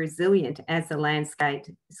as resilient as the landscape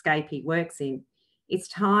he works in, it's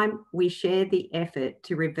time we share the effort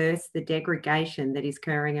to reverse the degradation that is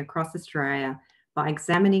occurring across Australia by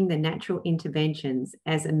examining the natural interventions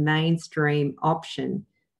as a mainstream option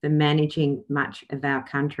for managing much of our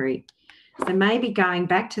country. So maybe going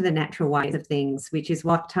back to the natural ways of things, which is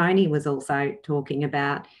what Tony was also talking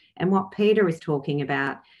about and what Peter is talking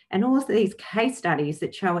about, and all of these case studies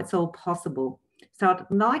that show it's all possible. So I'd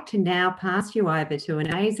like to now pass you over to an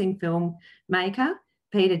amazing filmmaker,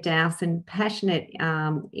 Peter Dowson, passionate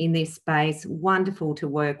in this space, wonderful to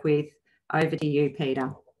work with. Over to you,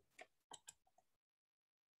 Peter.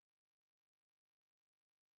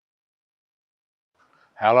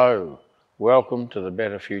 Hello, welcome to the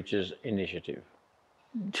Better Futures initiative.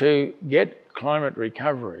 To get climate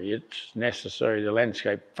recovery, it's necessary the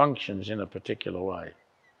landscape functions in a particular way.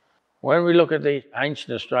 When we look at the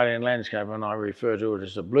ancient Australian landscape, and I refer to it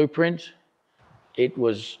as a blueprint, it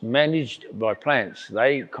was managed by plants.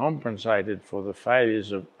 They compensated for the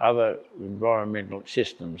failures of other environmental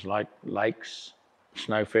systems like lakes,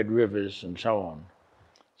 snow-fed rivers, and so on.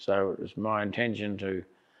 So it was my intention to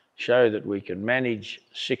show that we can manage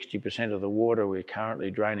 60% of the water we're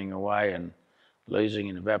currently draining away and losing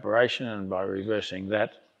in evaporation, and by reversing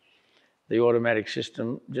that, the automatic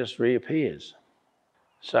system just reappears.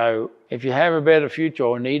 So if you have a better future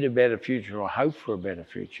or need a better future or hope for a better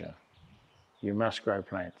future, you must grow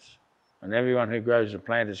plants. And everyone who grows a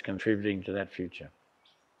plant is contributing to that future.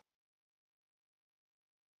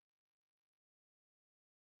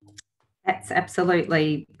 That's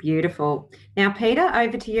absolutely beautiful. Now, Peter,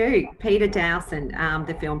 over to you. Peter Dowson,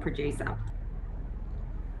 the film producer.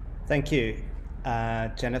 Thank you,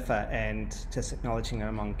 Jennifer, and just acknowledging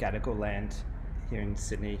I'm on Gadigal land here in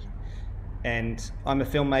Sydney. And I'm a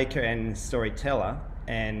filmmaker and storyteller,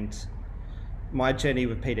 and my journey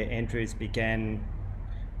with Peter Andrews began,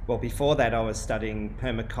 well, before that I was studying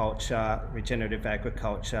permaculture, regenerative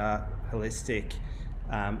agriculture, holistic,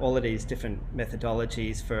 all of these different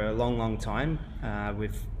methodologies for a long, long time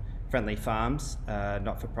with Friendly Farms,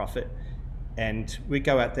 not-for-profit. And we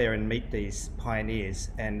go out there and meet these pioneers,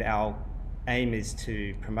 and our aim is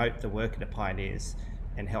to promote the work of the pioneers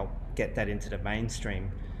and help get that into the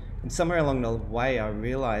mainstream. And somewhere along the way, I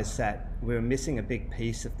realized that we were missing a big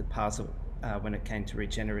piece of the puzzle when it came to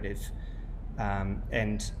regenerative.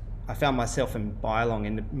 And I found myself in Bylong,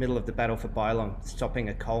 in the middle of the battle for Bylong, stopping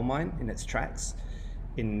a coal mine in its tracks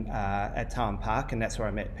at Tarn Park, and that's where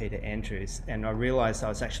I met Peter Andrews. And I realized I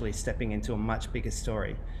was actually stepping into a much bigger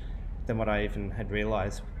story than what I even had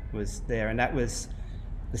realized was there. And that was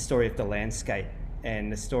the story of the landscape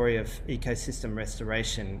and the story of ecosystem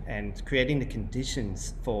restoration and creating the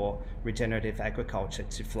conditions for regenerative agriculture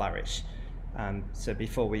to flourish. So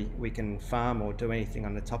before we can farm or do anything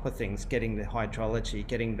on the top of things, getting the hydrology,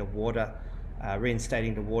 getting the water,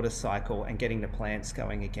 reinstating the water cycle and getting the plants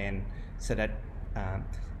going again, so that,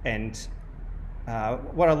 and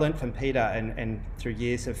what I learned from Peter and through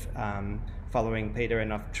years of following Peter,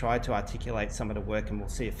 and I've tried to articulate some of the work, and we'll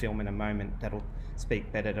see a film in a moment that'll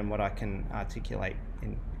speak better than what I can articulate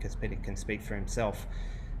because Peter can speak for himself.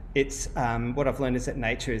 It's what I've learned is that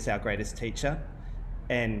nature is our greatest teacher,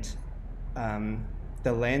 and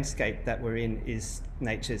the landscape that we're in is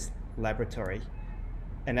nature's laboratory,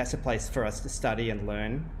 and that's a place for us to study and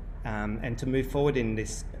learn and to move forward in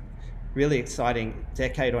this really exciting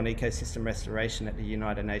decade on ecosystem restoration that the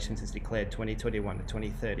United Nations has declared 2021 to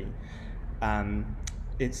 2030.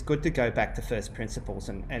 It's good to go back to first principles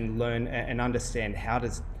and learn and understand how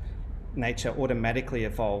does nature automatically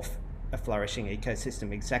evolve a flourishing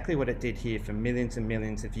ecosystem, exactly what it did here for millions and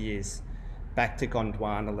millions of years back to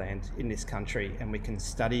Gondwana land in this country. And we can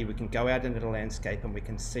study, we can go out into the landscape and we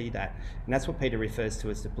can see that. And that's what Peter refers to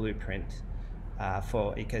as the blueprint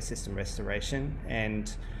for ecosystem restoration.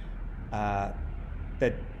 And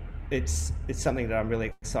that it's something that I'm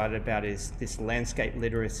really excited about, is this landscape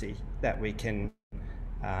literacy that we can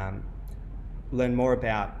learn more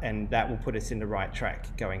about, and that will put us in the right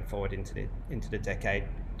track going forward into the decade,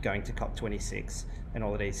 going to COP26 and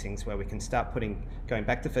all of these things, where we can start going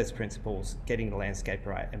back to first principles, getting the landscape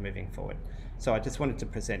right and moving forward. So I just wanted to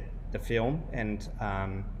present the film and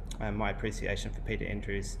my appreciation for Peter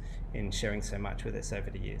Andrews in sharing so much with us over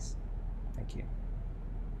the years. Thank you.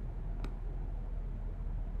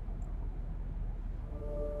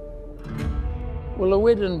 Well, the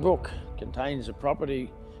Widden Brook contains a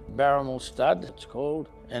property, Barramel Stud, it's called,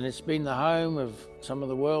 and it's been the home of some of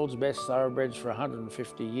the world's best thoroughbreds for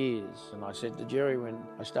 150 years. And I said to Jerry when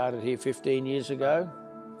I started here 15 years ago,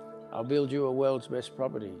 I'll build you a world's best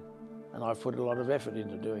property. And I've put a lot of effort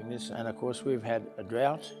into doing this. And of course, we've had a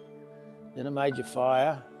drought, then a major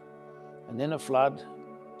fire, and then a flood.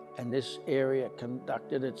 And this area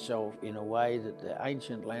conducted itself in a way that the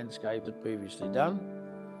ancient landscape had previously done.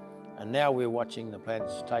 And now we're watching the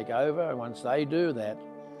plants take over, and once they do that,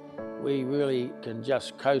 we really can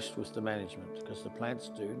just coast with the management, because the plants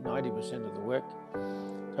do 90% of the work.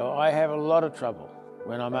 So I have a lot of trouble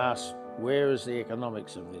when I'm asked, where is the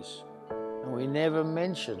economics of this? And we never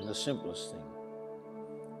mention the simplest thing.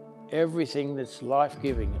 Everything that's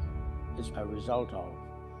life-giving is a result of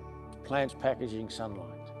plants packaging sunlight.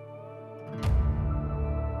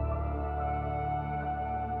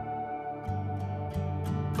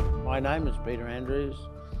 My name is Peter Andrews.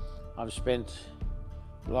 I've spent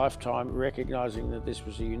a lifetime recognising that this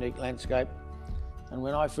was a unique landscape. And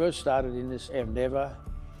when I first started in this endeavour,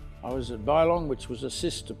 I was at Bylong, which was a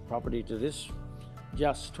sister property to this,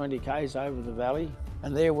 just 20 k's over the valley.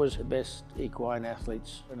 And there was the best equine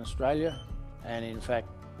athletes in Australia, and in fact,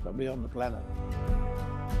 probably on the planet.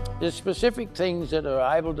 There's specific things that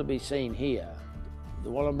are able to be seen here. The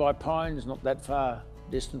Wollombi Pines, not that far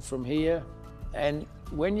distant from here. And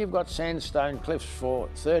when you've got sandstone cliffs for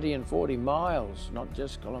 30 and 40 miles, not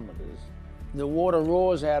just kilometres, the water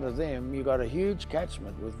roars out of them. You've got a huge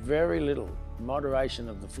catchment with very little moderation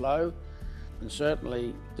of the flow. And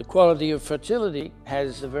certainly the quality of fertility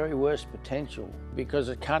has the very worst potential because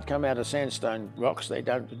it can't come out of sandstone rocks. They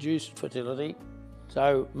don't produce fertility.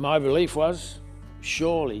 So my belief was,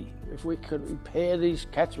 surely if we could repair these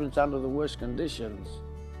catchments under the worst conditions,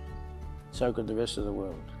 so could the rest of the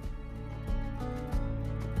world.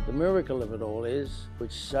 The miracle of it all is,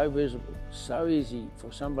 it's so visible, so easy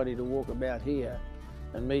for somebody to walk about here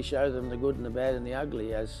and me show them the good and the bad and the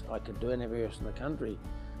ugly as I could do anywhere else in the country.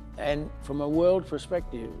 And from a world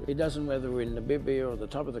perspective, it doesn't matter whether we're in Namibia or the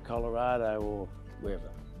top of the Colorado or wherever.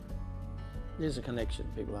 There's a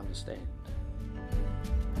connection people understand.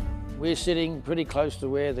 We're sitting pretty close to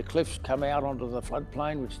where the cliffs come out onto the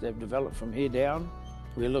floodplain, which they've developed from here down.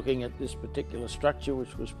 We're looking at this particular structure,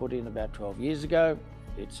 which was put in about 12 years ago.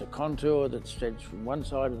 It's a contour that stretched from one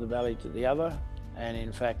side of the valley to the other. And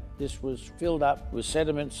in fact, this was filled up with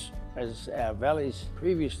sediments as our valleys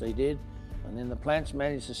previously did. And then the plants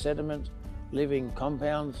managed the sediment, living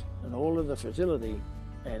compounds and all of the fertility.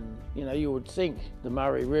 And you know, you would think the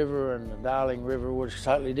Murray River and the Darling River were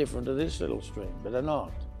totally different to this little stream, but they're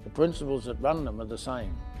not. The principles that run them are the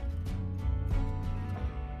same.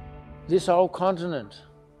 This whole continent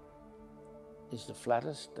is the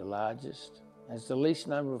flattest, the largest, has the least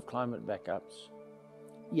number of climate backups,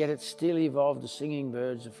 yet it still evolved the singing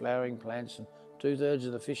birds, the flowering plants, and 2/3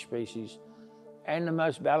 of the fish species, and the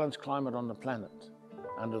most balanced climate on the planet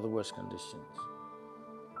under the worst conditions.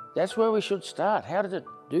 That's where we should start. How did it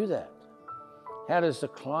do that? How does the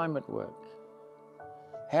climate work?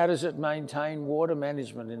 How does it maintain water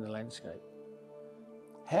management in the landscape?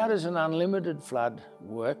 How does an unlimited flood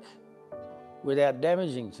work without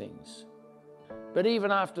damaging things? But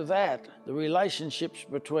even after that, the relationships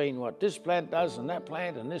between what this plant does and that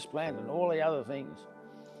plant and this plant and all the other things,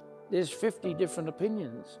 there's 50 different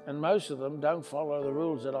opinions, and most of them don't follow the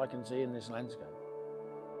rules that I can see in this landscape.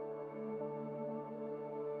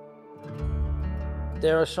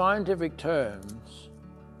 There are scientific terms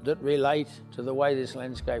that relate to the way this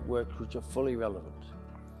landscape works which are fully relevant.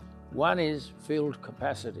 One is field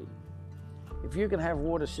capacity. If you can have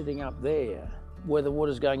water sitting up there where the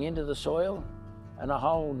water's going into the soil and a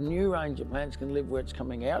whole new range of plants can live where it's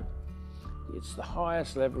coming out, it's the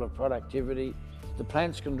highest level of productivity. The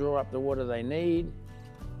plants can draw up the water they need,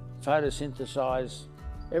 photosynthesize,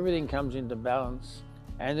 everything comes into balance,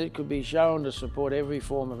 and it could be shown to support every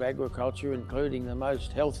form of agriculture, including the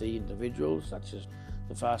most healthy individuals, such as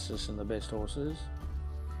the fastest and the best horses.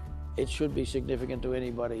 It should be significant to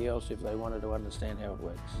anybody else if they wanted to understand how it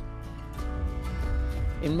works.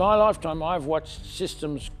 In my lifetime, I've watched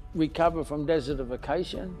systems recover from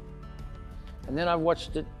desertification, and then I've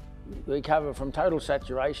watched it recover from total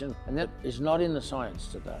saturation, and that is not in the science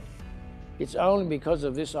today. It's only because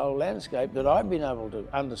of this old landscape that I've been able to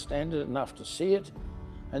understand it enough to see it,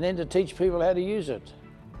 and then to teach people how to use it.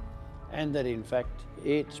 And that in fact,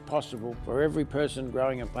 it's possible for every person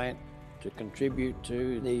growing a plant to contribute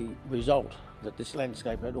to the result that this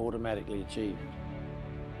landscape had automatically achieved.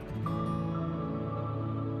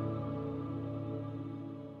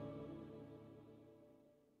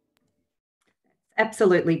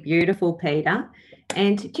 Absolutely beautiful, Peter.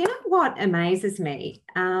 And do you know what amazes me?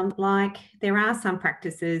 Like, there are some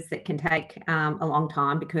practices that can take a long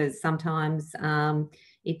time, because sometimes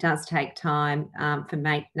it does take time for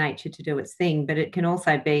nature to do its thing, but it can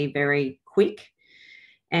also be very quick.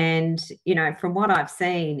 And, you know, from what I've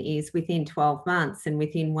seen is within 12 months and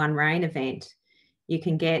within one rain event, you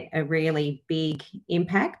can get a really big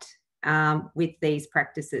impact with these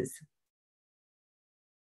practices.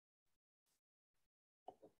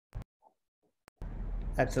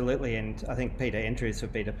 Absolutely, and I think Peter Andrews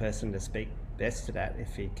would be the person to speak best to that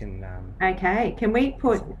if he can. Okay, can we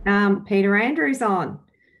put Peter Andrews on?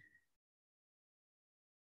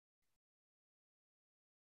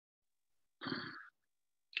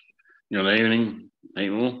 Good evening,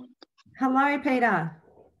 people. Hello, Peter.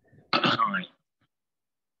 Hi.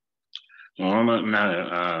 Well, I don't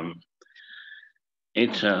know.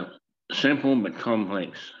 It's a simple but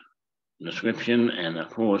complex description, and of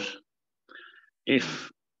course,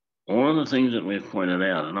 if all of the things that we've pointed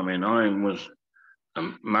out, and I mean, I was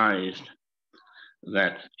amazed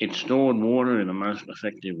that it stored water in the most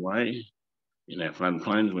effective way in our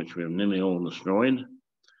floodplains, which we've nearly all destroyed,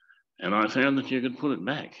 and I found that you could put it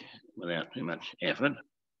back without too much effort.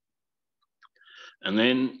 And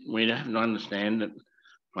then we'd have to understand that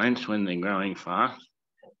plants, when they're growing fast,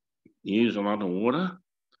 use a lot of water.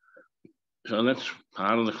 So that's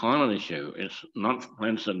part of the climate issue. It's not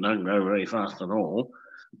plants that don't grow very fast at all.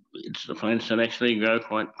 It's the plants that actually grow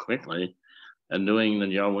quite quickly and doing the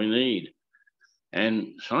job we need.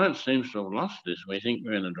 And science seems to have lost this. We think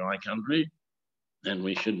we're in a dry country and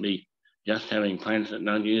we should be just having plants that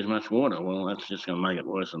don't use much water. Well, that's just going to make it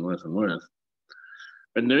worse and worse and worse.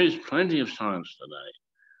 But there is plenty of science today.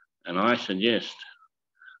 And I suggest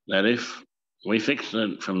that if we fix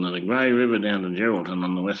it from the Grey River down to Geraldton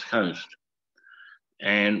on the west coast,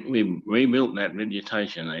 and we rebuilt that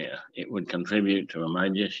vegetation there, it would contribute to a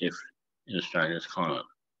major shift in Australia's climate.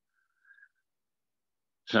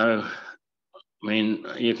 So, I mean,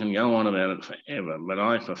 you can go on about it forever, but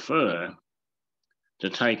I prefer to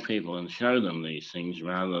take people and show them these things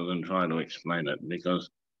rather than try to explain it, because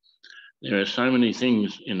there are so many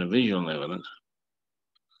things in the visual evidence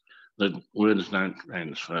that words don't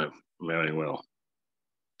transfer very well.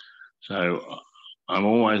 So I'm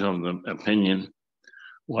always of the opinion,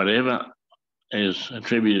 whatever is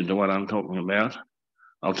attributed to what I'm talking about,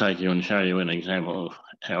 I'll take you and show you an example of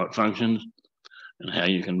how it functions and how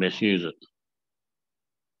you can best use it.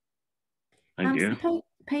 Thank you. So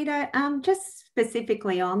Peter, just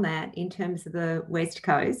specifically on that, in terms of the West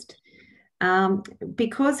Coast,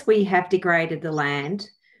 because we have degraded the land,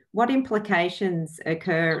 what implications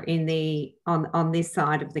occur in on this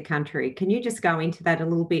side of the country? Can you just go into that a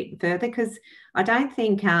little bit further? Because I don't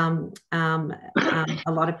think a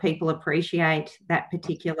lot of people appreciate that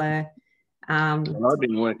particular. Well, I've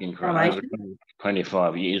been working for over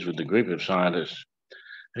 25 years with a group of scientists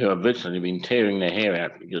who have literally been tearing their hair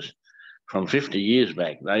out, because from 50 years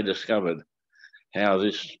back, they discovered how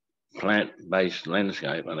this plant-based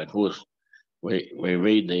landscape, and of course, we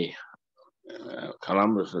read the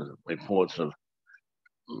Columbus's reports of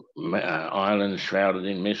islands shrouded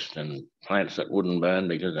in mist and plants that wouldn't burn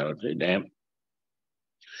because they were too damp.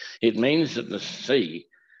 It means that the sea,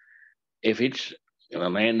 if the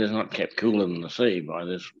land is not kept cooler than the sea by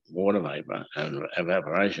this water vapour and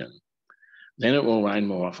evaporation, then it will rain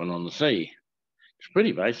more often on the sea. It's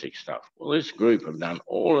pretty basic stuff. Well, this group have done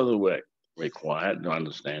all of the work required to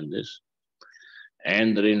understand this,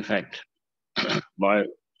 and that in fact, by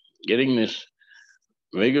getting this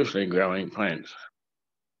vigorously growing plants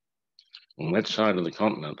on that side of the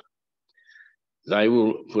continent, they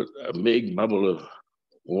will put a big bubble of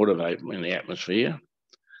water vapour in the atmosphere,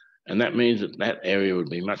 and that means that that area would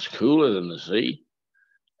be much cooler than the sea.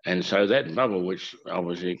 And so that bubble, which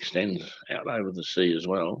obviously extends out over the sea as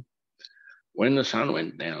well, when the sun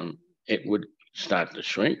went down, it would start to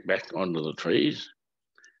shrink back onto the trees,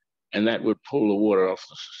 and that would pull the water off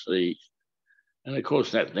the sea. And of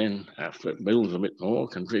course, that then, after it builds a bit more,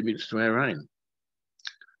 contributes to our rain.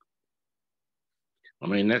 I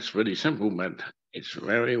mean, that's pretty simple, but it's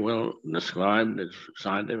very well described. It's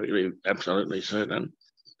scientifically absolutely certain.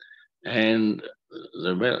 And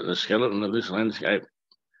the skeleton of this landscape,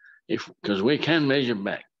 because we can measure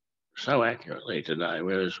back so accurately today,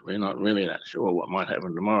 whereas we're not really that sure what might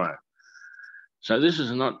happen tomorrow. So this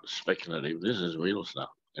is not speculative. This is real stuff,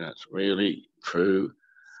 and it's really true.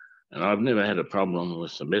 And I've never had a problem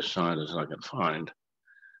with the best scientists I could find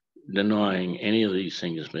denying any of these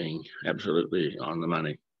things being absolutely on the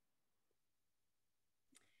money.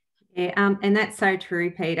 Yeah, and that's so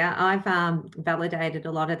true, Peter. I've validated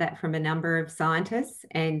a lot of that from a number of scientists,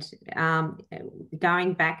 and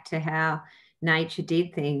going back to how nature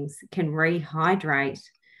did things can rehydrate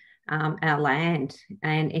our land,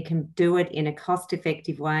 and it can do it in a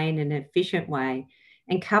cost-effective way and an efficient way.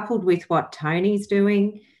 And coupled with what Tony's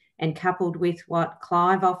doing, and coupled with what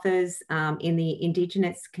Clive offers in the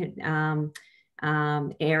Indigenous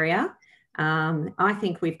area, I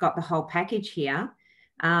think we've got the whole package here.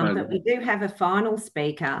 But we do have a final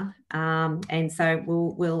speaker, and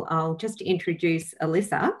so I'll just introduce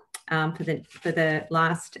Alyssa for the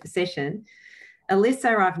last session.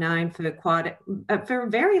 Alyssa, I've known for a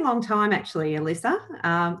very long time, actually. Alyssa,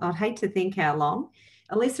 I'd hate to think how long.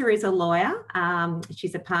 Alyssa is a lawyer.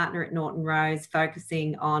 She's a partner at Norton Rose,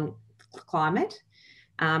 focusing on climate,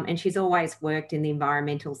 and she's always worked in the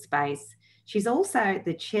environmental space. She's also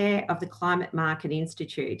the chair of the Climate Market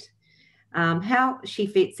Institute. How she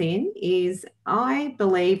fits in is, I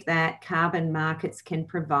believe that carbon markets can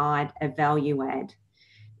provide a value add.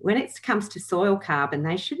 When it comes to soil carbon,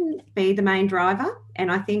 they shouldn't be the main driver.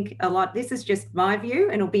 And I think this is just my view,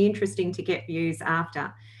 and it'll be interesting to get views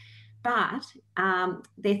after. But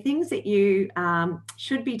they're things that you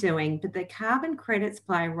should be doing, but the carbon credits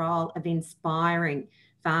play a role of inspiring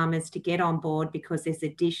farmers to get on board because there's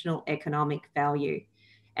additional economic value.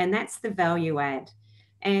 And that's the value add.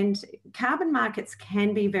 And carbon markets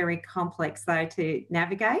can be very complex, though, to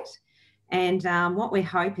navigate. And what we're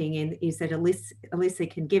hoping is that Alyssa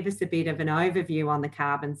can give us a bit of an overview on the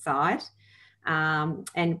carbon side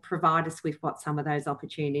and provide us with what some of those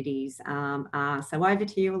opportunities are. So over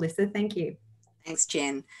to you, Alyssa. Thank you. Thanks,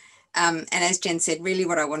 Jen. And as Jen said, really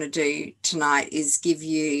what I want to do tonight is give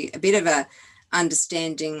you a bit of a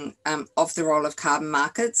understanding of the role of carbon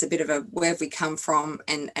markets, a bit of a where have we come from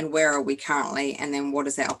and where are we currently, and then what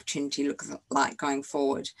does our opportunity look like going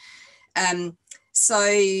forward.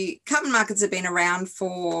 So carbon markets have been around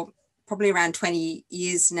for probably around 20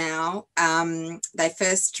 years now. They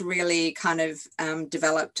first really kind of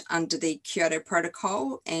developed under the Kyoto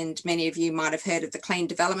Protocol, and many of you might have heard of the Clean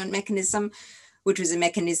Development Mechanism, which was a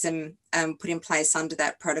mechanism put in place under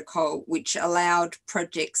that protocol, which allowed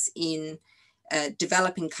projects in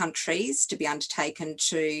developing countries to be undertaken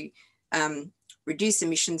to reduce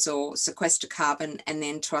emissions or sequester carbon, and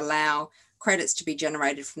then to allow credits to be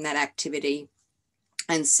generated from that activity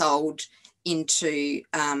and sold into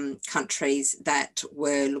countries that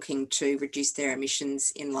were looking to reduce their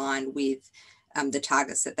emissions in line with the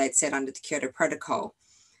targets that they'd set under the Kyoto Protocol.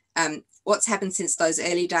 What's happened since those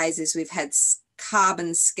early days is we've had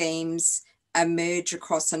carbon schemes emerge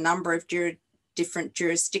across a number of different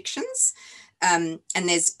jurisdictions. And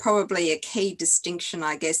there's probably a key distinction,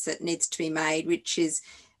 I guess, that needs to be made, which is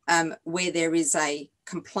where there is a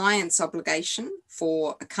compliance obligation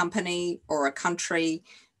for a company or a country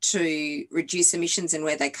to reduce emissions, and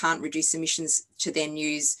where they can't reduce emissions to then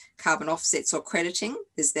use carbon offsets or crediting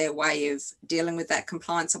is their way of dealing with that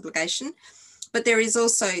compliance obligation. But there is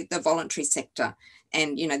also the voluntary sector.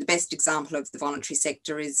 And, you know, the best example of the voluntary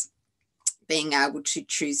sector is being able to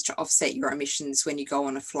choose to offset your emissions when you go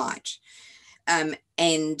on a flight. I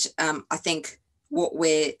think what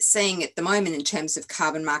we're seeing at the moment in terms of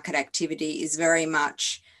carbon market activity is very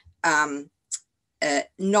much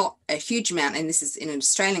not a huge amount, and this is in an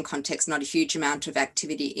Australian context, not a huge amount of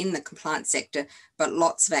activity in the compliance sector, but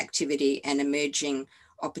lots of activity and emerging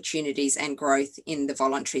opportunities and growth in the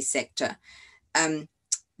voluntary sector.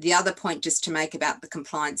 The other point just to make about the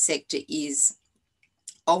compliance sector is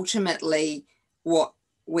ultimately what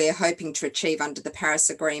we're hoping to achieve under the Paris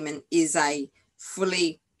Agreement is a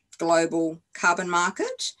fully global carbon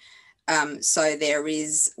market. So there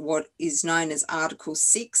is what is known as Article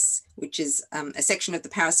 6, which is a section of the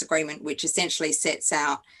Paris Agreement, which essentially sets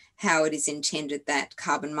out how it is intended that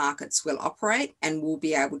carbon markets will operate and will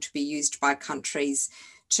be able to be used by countries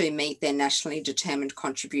to meet their nationally determined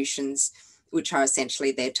contributions, which are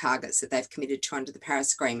essentially their targets that they've committed to under the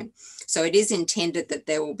Paris Agreement. So it is intended that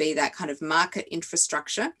there will be that kind of market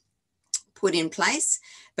infrastructure put in place,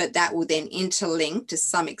 but that will then interlink to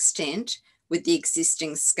some extent with the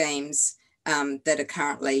existing schemes that are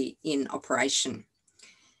currently in operation.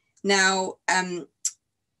 Now,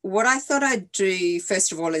 what I thought I'd do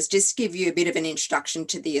first of all is just give you a bit of an introduction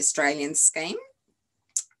to the Australian scheme,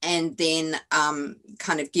 and then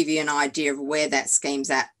kind of give you an idea of where that scheme's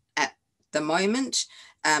at the moment,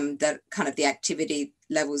 that kind of the activity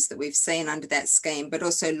levels that we've seen under that scheme, but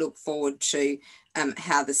also look forward to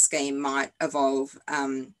how the scheme might evolve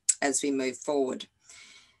as we move forward.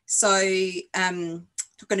 So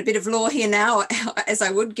talking a bit of law here now, as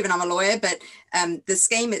I would, given I'm a lawyer, but the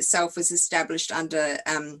scheme itself was established under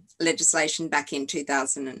legislation back in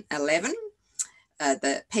 2011.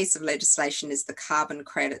 The piece of legislation is the Carbon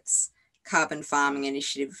Credits Carbon Farming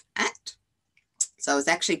Initiative Act. So it was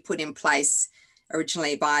actually put in place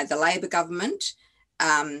originally by the Labor government,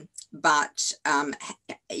 but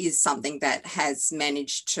is something that has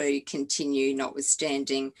managed to continue,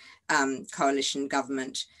 notwithstanding coalition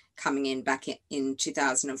government coming in back in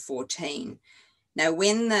 2014. Now,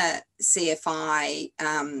 when the CFI,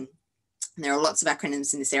 there are lots of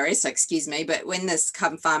acronyms in this area, so excuse me, but when this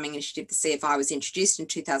Carbon Farming Initiative, the CFI, was introduced in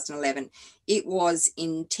 2011, it was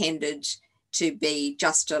intended to be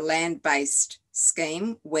just a land-based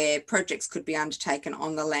scheme where projects could be undertaken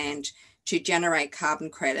on the land to generate carbon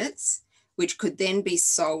credits, which could then be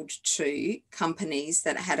sold to companies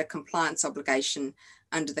that had a compliance obligation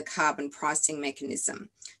under the carbon pricing mechanism.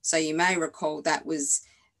 So you may recall that was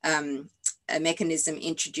a mechanism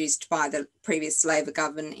introduced by the previous Labor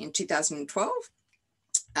government in 2012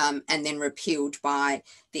 and then repealed by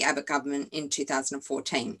the Abbott government in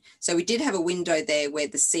 2014. So we did have a window there where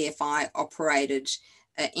the CFI operated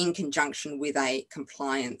in conjunction with a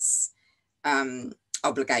compliance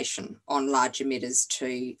obligation on large emitters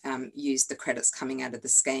to use the credits coming out of the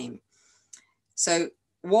scheme. So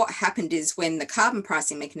what happened is when the carbon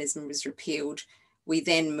pricing mechanism was repealed, we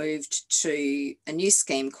then moved to a new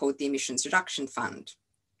scheme called the Emissions Reduction Fund.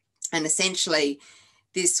 And essentially,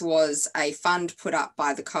 this was a fund put up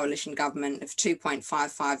by the coalition government of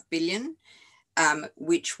 2.55 billion,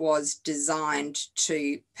 which was designed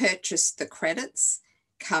to purchase the credits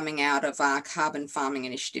coming out of our Carbon Farming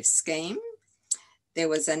Initiative scheme. There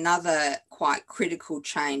was another quite critical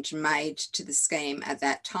change made to the scheme at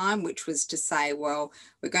that time, which was to say, well,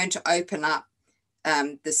 we're going to open up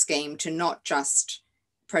the scheme to not just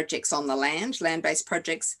projects on the land, land-based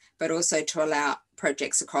projects, but also to allow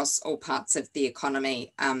projects across all parts of the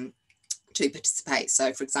economy to participate.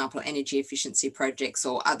 So, for example, energy efficiency projects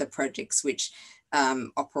or other projects which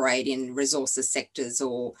operate in resources sectors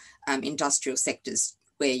or industrial sectors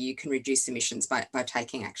where you can reduce emissions by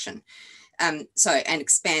taking action. So an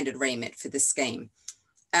expanded remit for the scheme.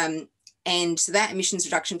 And that Emissions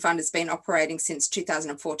Reduction Fund has been operating since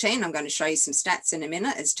 2014. I'm going to show you some stats in a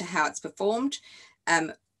minute as to how it's performed.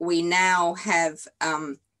 We now have,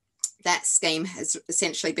 that scheme has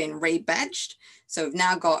essentially been rebadged. So we've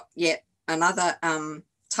now got yet another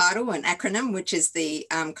title, an acronym, which is the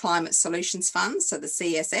Climate Solutions Fund, so the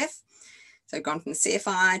CSF. So we've gone from the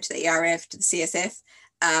CFI to the ERF to the CSF.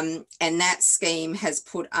 And that scheme has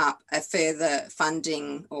put up a further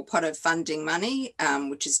funding or pot of funding money,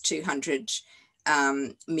 which is 200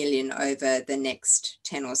 million over the next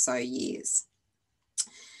 10 or so years.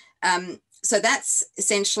 So that's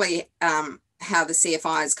essentially how the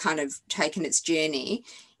CFI has kind of taken its journey.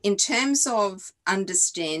 In terms of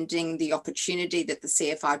understanding the opportunity that the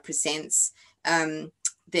CFI presents,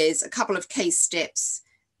 there's a couple of key steps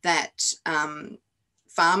that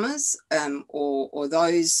farmers or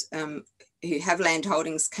those who have land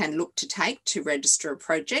holdings can look to take to register a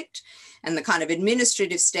project. And the kind of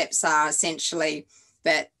administrative steps are essentially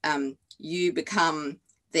that you become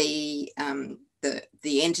the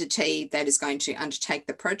entity that is going to undertake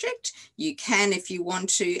the project. You can, if you want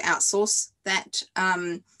to, outsource that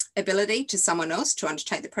ability to someone else to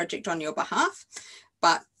undertake the project on your behalf,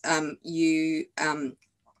 but you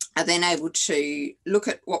are then able to look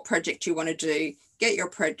at what project you want to do, get your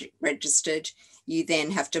project registered. You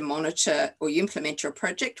then have to monitor, or you implement your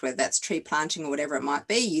project, whether that's tree planting or whatever it might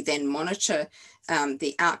be. You then monitor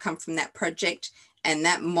the outcome from that project, and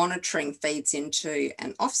that monitoring feeds into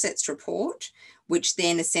an offsets report, which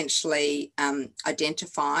then essentially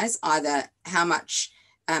identifies either how much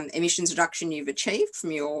emissions reduction you've achieved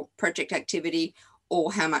from your project activity,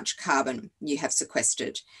 or how much carbon you have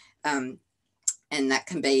sequestered. And that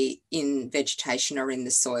can be in vegetation or in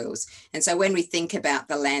the soils. And so when we think about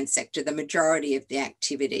the land sector, the majority of the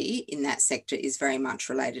activity in that sector is very much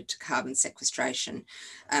related to carbon sequestration,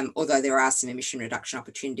 although there are some emission reduction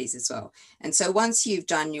opportunities as well. And so once you've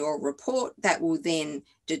done your report, that will then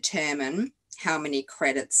determine how many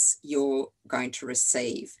credits you're going to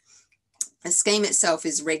receive. The scheme itself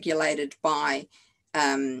is regulated by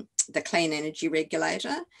the Clean Energy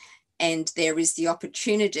Regulator, and there is the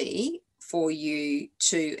opportunity for you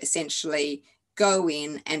to essentially go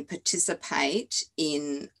in and participate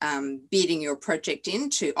in bidding your project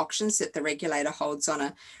into auctions that the regulator holds on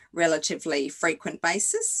a relatively frequent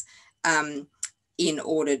basis in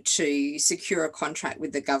order to secure a contract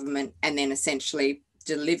with the government and then essentially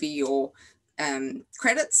deliver your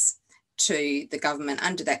credits to the government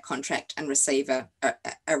under that contract and receive a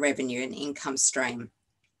revenue and income stream.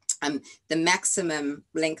 The maximum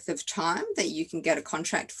length of time that you can get a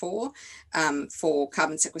contract for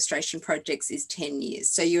carbon sequestration projects is 10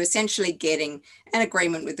 years. So you're essentially getting an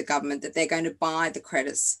agreement with the government that they're going to buy the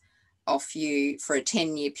credits off you for a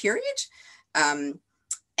 10-year period.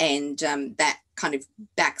 That kind of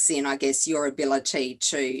backs in, I guess, your ability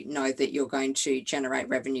to know that you're going to generate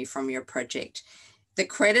revenue from your project. The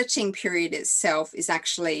crediting period itself is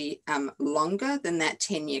actually longer than that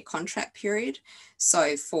 10-year contract period.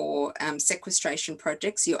 So for sequestration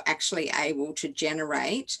projects, you're actually able to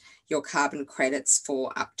generate your carbon credits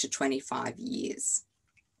for up to 25 years.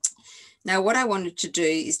 Now, what I wanted to do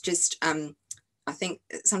is just, I think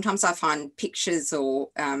sometimes I find pictures or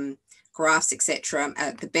graphs, etc.,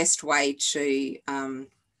 the best way to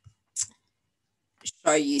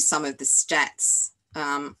show you some of the stats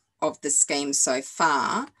of the scheme so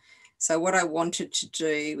far. So what I wanted to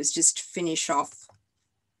do was just finish off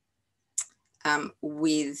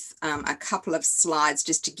with a couple of slides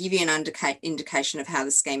just to give you an indication of how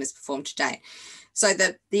the scheme has performed to date. So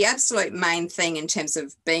the absolute main thing in terms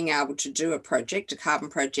of being able to do a project, a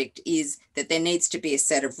carbon project, is that there needs to be a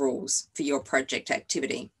set of rules for your project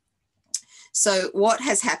activity. So what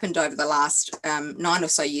has happened over the last 9 or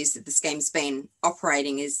so years that the scheme's been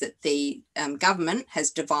operating is that the government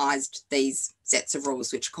has devised these sets of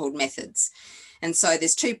rules, which are called methods. And so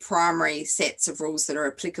there's 2 primary sets of rules that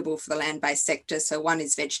are applicable for the land-based sector. So one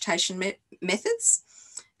is vegetation methods.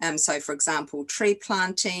 So for example, tree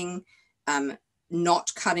planting,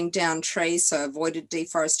 not cutting down trees, so avoided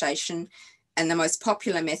deforestation. And the most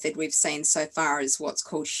popular method we've seen so far is what's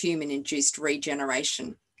called human-induced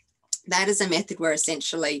regeneration. That is a method where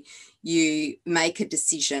essentially you make a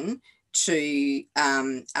decision to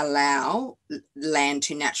allow land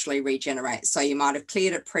to naturally regenerate. So you might have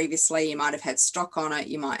cleared it previously, you might have had stock on it,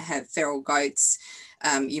 you might have feral goats,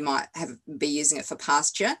 you might be using it for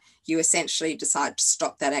pasture. You essentially decide to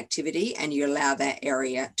stop that activity and you allow that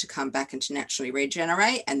area to come back and to naturally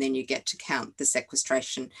regenerate, and then you get to count the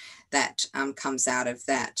sequestration that comes out of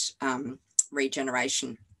that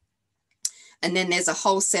regeneration. And then there's a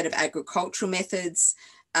whole set of agricultural methods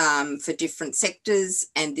for different sectors.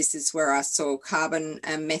 And this is where our soil carbon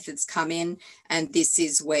methods come in. And this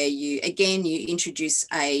is where you introduce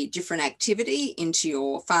a different activity into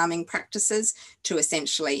your farming practices to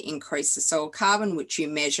essentially increase the soil carbon, which you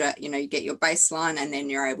measure, you get your baseline, and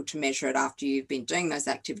then you're able to measure it after you've been doing those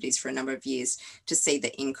activities for a number of years to see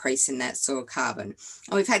the increase in that soil carbon.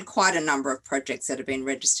 And we've had quite a number of projects that have been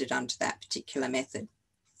registered under that particular method.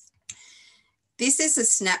 This is a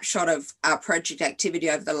snapshot of our project activity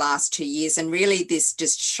over the last 2 years, and really this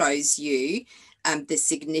just shows you the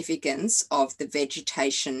significance of the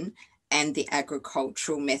vegetation and the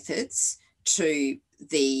agricultural methods to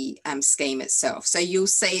the scheme itself. So you'll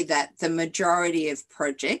see that the majority of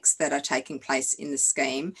projects that are taking place in the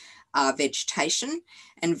scheme are vegetation,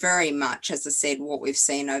 and very much, as I said, what we've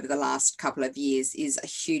seen over the last couple of years is a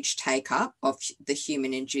huge take-up of the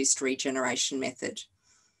human-induced regeneration method.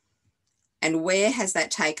 And where has that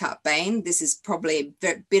take-up been? This is probably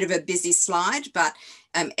a bit of a busy slide, but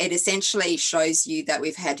it essentially shows you that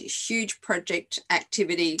we've had huge project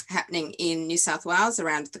activity happening in New South Wales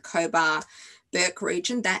around the 𝗘𝗽𝗶𝘁𝗂𝘀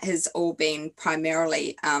region. That has all been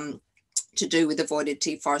primarily to do with avoided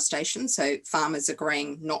deforestation, so farmers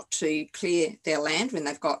agreeing not to clear their land when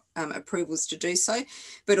they've got approvals to do so,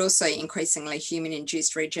 but also increasingly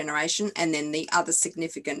human-induced regeneration. And then the other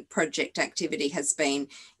significant project activity has been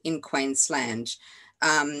in Queensland.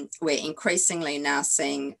 We're increasingly now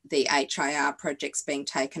seeing the HIR projects being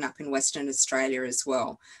taken up in Western Australia as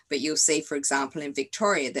well. But you'll see, for example, in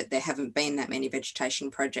Victoria that there haven't been that many vegetation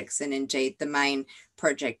projects, and indeed the main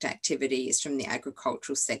project activity is from the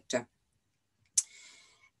agricultural sector.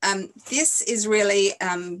 This is really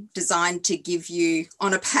designed to give you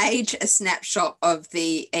on a page a snapshot of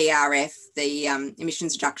the ERF, the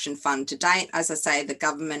Emissions Reduction Fund to date. As I say, the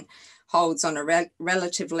government holds on a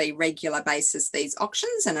relatively regular basis these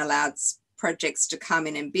auctions and allows projects to come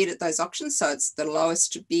in and bid at those auctions. So it's the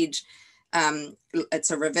lowest bid,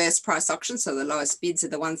 it's a reverse price auction, so the lowest bids are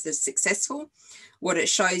the ones that are successful. What it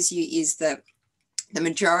shows you is that the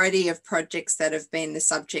majority of projects that have been the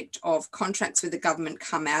subject of contracts with the government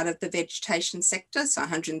come out of the vegetation sector. So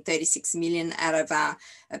 136 million out of our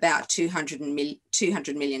about 200 million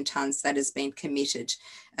tonnes that has been committed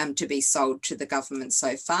to be sold to the government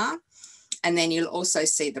so far. And then you'll also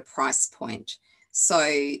see the price point. So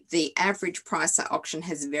the average price at auction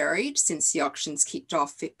has varied since the auctions kicked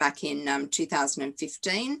off back in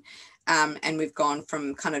 2015. And we've gone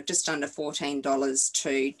from kind of just under $14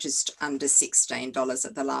 to just under $16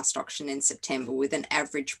 at the last auction in September, with an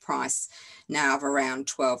average price now of around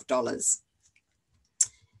 $12.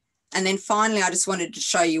 And then finally, I just wanted to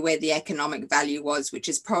show you where the economic value was, which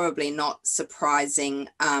is probably not surprising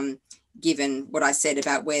given what I said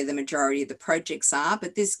about where the majority of the projects are,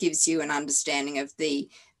 but this gives you an understanding of the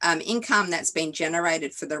income that's been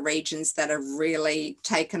generated for the regions that have really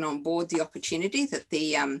taken on board the opportunity that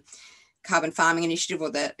the Carbon Farming Initiative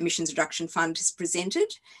or the Emissions Reduction Fund has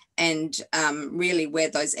presented, and really where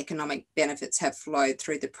those economic benefits have flowed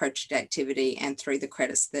through the project activity and through the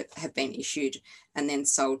credits that have been issued and then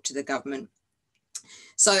sold to the government.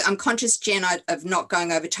 So I'm conscious, Jen, of not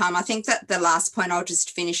going over time. I think that the last point I'll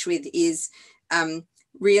just finish with is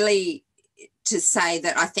really to say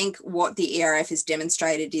that I think what the ERF has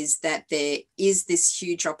demonstrated is that there is this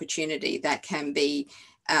huge opportunity that can be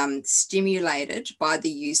stimulated by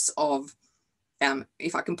the use of,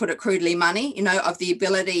 if I can put it crudely, money, you know, of the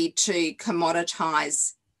ability to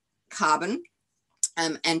commoditize carbon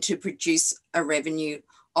and to produce a revenue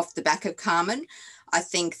off the back of carbon. I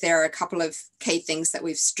think there are a couple of key things that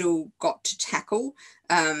we've still got to tackle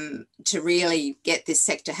to really get this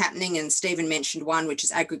sector happening. And Stephen mentioned one, which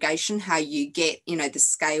is aggregation, how you get, you know, the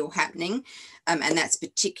scale happening. And that's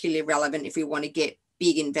particularly relevant if we want to get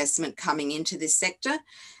big investment coming into this sector.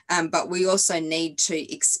 But we also need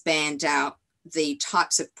to expand out the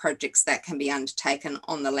types of projects that can be undertaken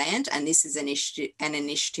on the land. And this is an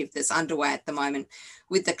initiative that's underway at the moment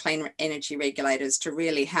with the clean energy regulators to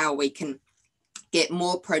really how we can get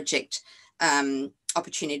more project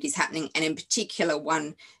opportunities happening. And in particular,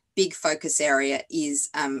 one big focus area is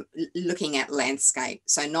looking at landscape.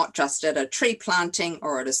 So not just at a tree planting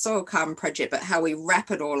or at a soil carbon project, but how we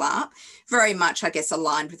wrap it all up, very much, I guess,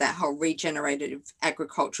 aligned with that whole regenerative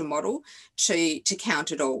agricultural model to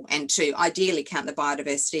count it all and to ideally count the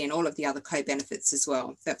biodiversity and all of the other co-benefits as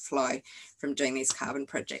well that flow from doing these carbon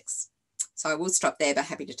projects. So I will stop there, but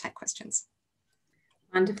happy to take questions.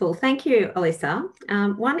 Wonderful. Thank you,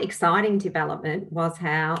 𝗖𝗽𝗍. One exciting development was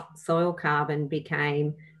how soil carbon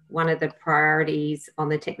became one of the priorities on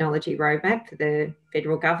the technology roadmap for the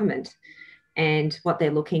federal government. And what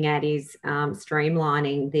they're looking at is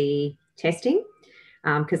streamlining the testing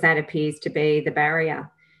because that appears to be the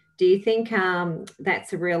barrier. Do you think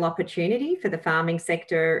that's a real opportunity for the farming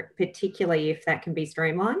sector, particularly if that can be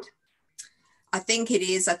streamlined? I think it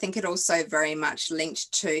is. I think it also very much links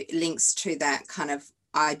to that kind of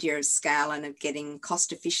idea of scale and of getting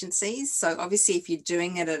cost efficiencies. So obviously if you're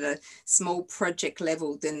doing it at a small project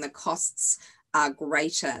level, then the costs are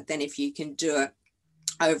greater than if you can do it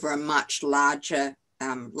over a much larger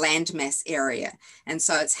land mass area. And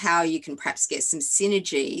so it's how you can perhaps get some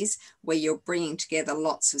synergies where you're bringing together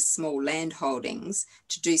lots of small land holdings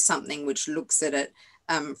to do something which looks at it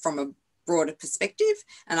from a broader perspective.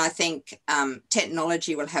 And I think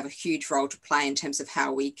technology will have a huge role to play in terms of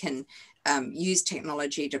how we can use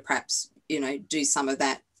technology to perhaps, you know, do some of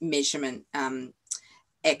that measurement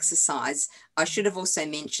exercise. I should have also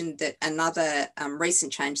mentioned that another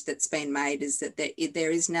recent change that's been made is that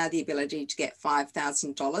there is now the ability to get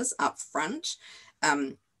 $5,000 up front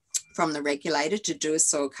from the regulator to do a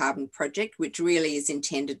soil carbon project, which really is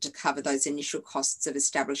intended to cover those initial costs of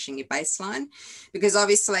establishing your baseline. Because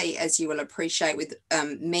obviously, as you will appreciate with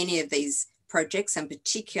many of these projects, and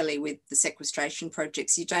particularly with the sequestration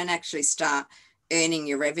projects, you don't actually start earning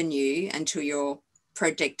your revenue until your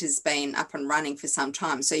project has been up and running for some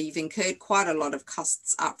time. So you've incurred quite a lot of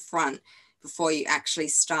costs up front before you actually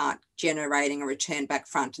start generating a return back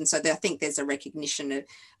front. And so I think there's a recognition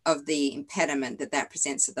of the impediment that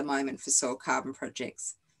presents at the moment for soil carbon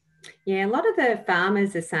projects. Yeah, a lot of the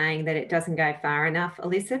farmers are saying that it doesn't go far enough,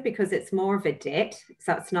 Alyssa, because it's more of a debt.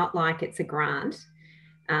 So it's not like it's a grant.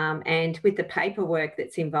 And with the paperwork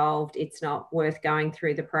that's involved, it's not worth going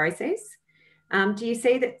through the process. Do you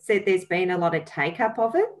see that there's been a lot of take-up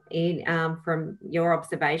of it from your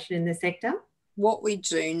observation in the sector? What we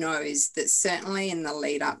do know is that certainly in the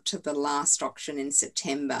lead up to the last auction in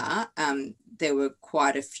September, there were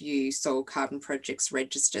quite a few soil carbon projects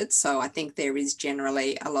registered. So I think there is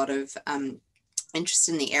generally a lot of interest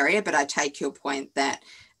in the area, but I take your point that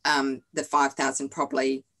the 5,000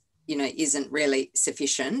 probably, you know, isn't really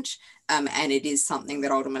sufficient. And it is something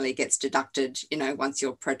that ultimately gets deducted, you know, once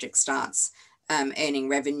your project starts earning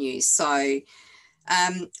revenue. So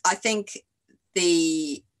I think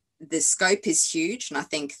the scope is huge, and I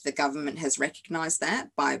think the government has recognised that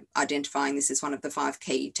by identifying this as one of the 5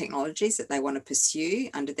 key technologies that they want to pursue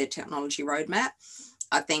under their technology roadmap.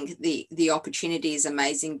 I think the opportunity is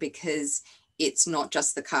amazing because it's not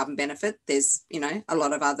just the carbon benefit. There's, you know, a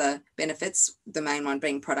lot of other benefits, the main one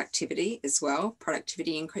being productivity as well,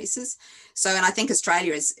 productivity increases. So, and I think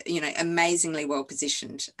Australia is, you know, amazingly well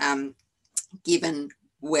positioned given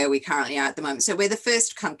where we currently are at the moment. So we're the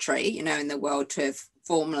first country, you know, in the world to have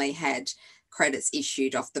formally had credits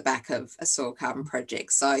issued off the back of a soil carbon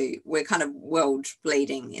project. So we're kind of world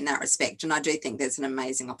leading in that respect. And I do think there's an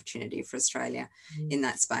amazing opportunity for Australia in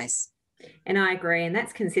that space. And I agree. And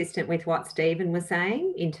that's consistent with what Stephen was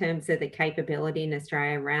saying in terms of the capability in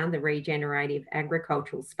Australia around the regenerative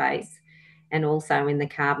agricultural space and also in the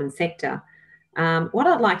carbon sector. What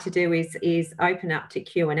I'd like to do is open up to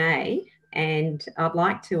Q&A. And I'd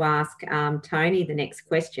like to ask Tony the next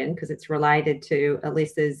question because it's related to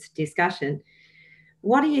Alyssa's discussion.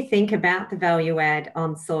 What do you think about the value add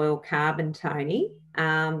on soil carbon, Tony?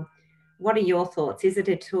 What are your thoughts? Is it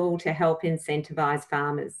a tool to help incentivise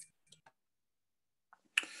farmers?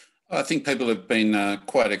 I think people have been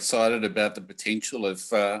quite excited about the potential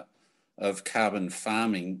of carbon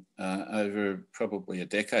farming over probably a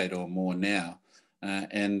decade or more now.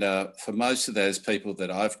 And for most of those people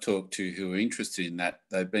that I've talked to who are interested in that,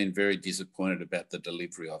 they've been very disappointed about the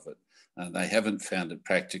delivery of it. They haven't found it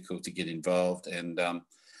practical to get involved. And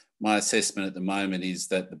my assessment at the moment is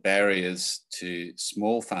that the barriers to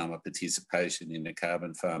small farmer participation in the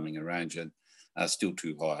carbon farming arrangement are still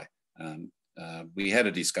too high. We had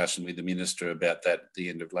a discussion with the Minister about that at the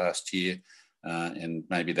end of last year. And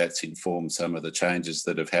maybe that's informed some of the changes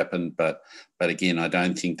that have happened. But again, I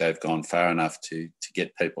don't think they've gone far enough to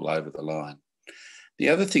get people over the line. The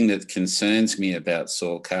other thing that concerns me about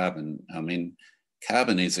soil carbon, I mean,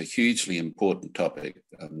 carbon is a hugely important topic.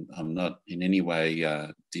 I'm not in any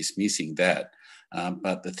way dismissing that.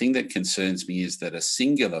 But the thing that concerns me is that a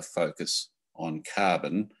singular focus on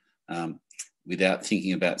carbon without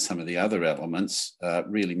thinking about some of the other elements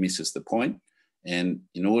really misses the point. And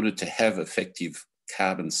in order to have effective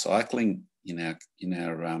carbon cycling in our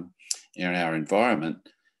environment,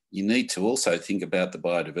 you need to also think about the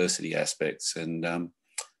biodiversity aspects. And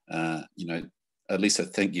you know,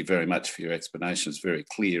 Alyssa, thank you very much for your explanation. It's very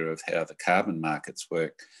clear of how the carbon markets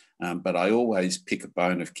work. But I always pick a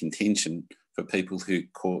bone of contention for people who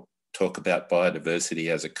talk about biodiversity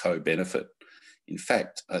as a co-benefit. In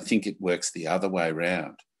fact, I think it works the other way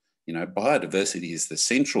around. You know, biodiversity is the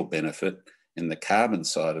central benefit, and the carbon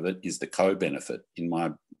side of it is the co-benefit in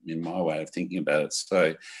my way of thinking about it.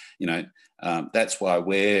 So, you know, that's why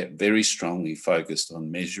we're very strongly focused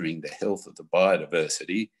on measuring the health of the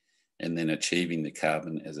biodiversity and then achieving the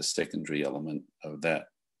carbon as a secondary element of that.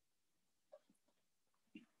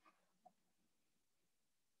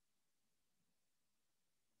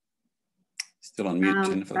 Still on mute,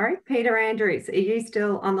 Jennifer. Sorry, Peter Andrews, are you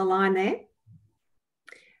still on the line there?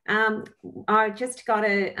 I just got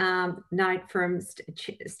a note from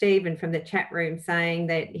Stephen from the chat room saying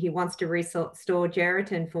that he wants to restore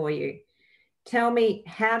Geraldton for you. Tell me,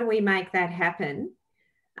 how do we make that happen?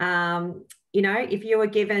 You know, if you were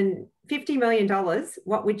given $50 million,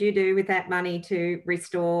 what would you do with that money to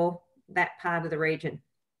restore that part of the region?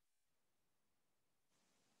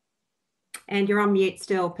 And you're on mute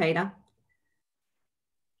still, Peter.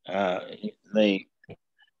 The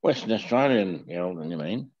Western Australian Geraldton, you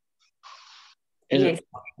mean? Yes.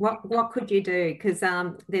 What could you do? Because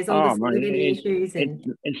there's all the salinity issues.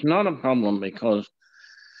 It's not a problem because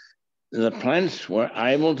the plants were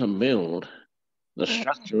able to build the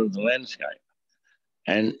structure of the landscape.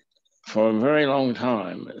 And for a very long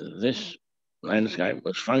time, this landscape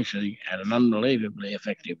was functioning in an unbelievably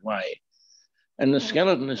effective way. And the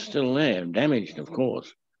skeleton is still there, damaged, of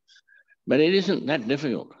course, but it isn't that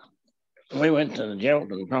difficult. We went to the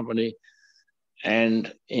Geraldton property,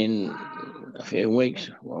 and in a few weeks,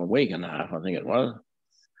 well, a week and a half, I think it was,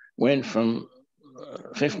 went from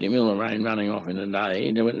 50 mil of rain running off in a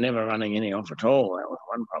day to it never running any off at all. That was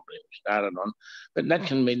one property we started on. But that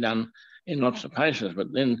can be done in lots of places.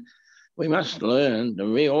 But then we must learn to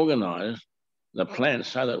reorganise the plants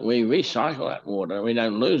so that we recycle that water, we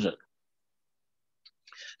don't lose it.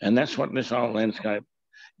 And that's what this whole landscape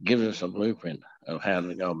gives us a blueprint of how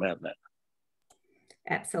to go about that.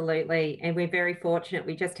 Absolutely. And we're very fortunate.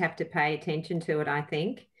 We just have to pay attention to it, I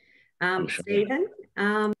think. Sure. Stephen,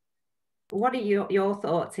 what are your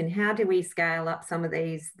thoughts, and how do we scale up some of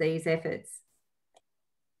these efforts?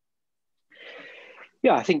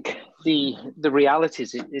 Yeah, I think the reality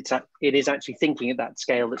is it is actually thinking at that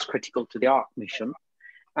scale that's critical to the ARC mission.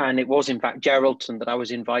 And it was, in fact, Geraldton that I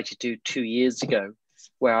was invited to 2 years ago,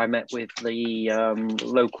 where I met with the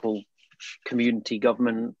local community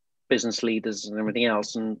government, business leaders and everything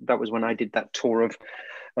else. And that was when I did that tour of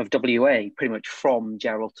WA, pretty much from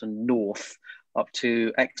Geraldton north up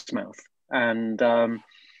to Exmouth. And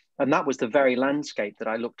that was the very landscape that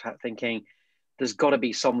I looked at thinking, there's got to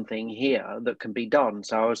be something here that can be done.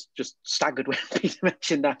 So I was just staggered when Peter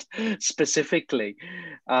mentioned that specifically.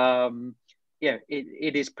 Yeah,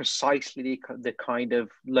 it is precisely the kind of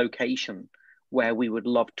location where we would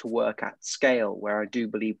love to work at scale, where I do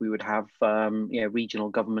believe we would have regional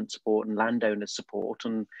government support and landowner support.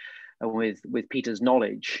 And with Peter's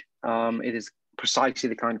knowledge, it is precisely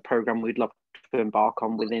the kind of program we'd love to embark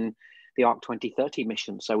on within the ARC 2030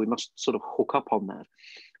 mission. So we must sort of hook up on that.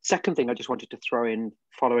 Second thing I just wanted to throw in,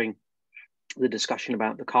 following the discussion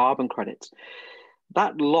about the carbon credits,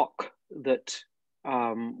 that lock that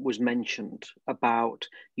was mentioned about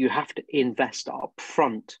you have to invest up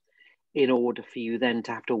front in order for you then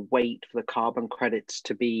to have to wait for the carbon credits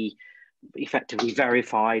to be effectively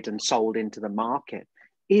verified and sold into the market,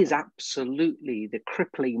 is absolutely the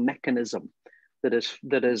crippling mechanism that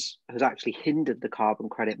has actually hindered the carbon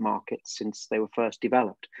credit markets since they were first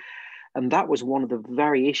developed. And that was one of the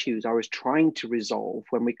very issues I was trying to resolve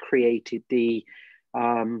when we created the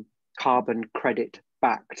carbon credit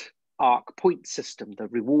backed ARC point system, the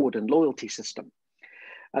reward and loyalty system.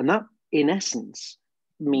 And that, in essence,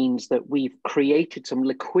 means that we've created some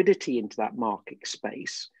liquidity into that market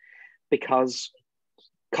space, because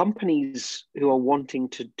companies who are wanting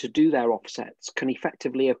to do their offsets can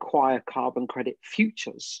effectively acquire carbon credit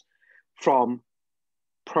futures from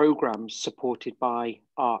programs supported by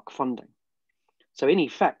ARC funding. So in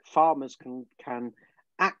effect, farmers can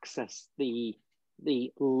access the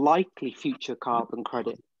likely future carbon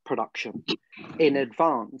credit production in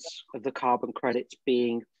advance of the carbon credits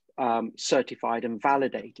being certified and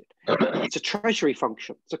validated. It's a treasury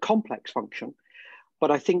function, it's a complex function,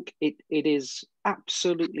 but I think it is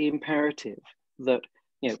absolutely imperative that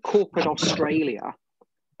corporate Australia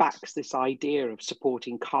backs this idea of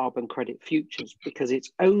supporting carbon credit futures, because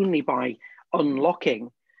it's only by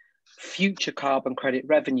unlocking future carbon credit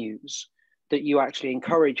revenues that you actually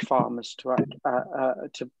encourage farmers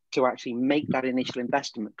to actually make that initial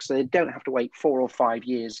investment, so they don't have to wait 4 or 5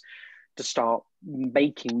 years to start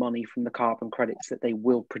making money from the carbon credits that they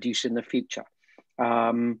will produce in the future.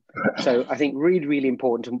 So I think really, really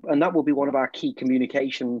important, and that will be one of our key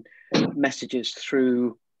communication messages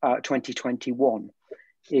through 2021.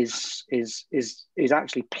 Is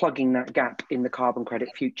actually plugging that gap in the carbon credit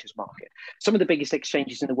futures market. Some of the biggest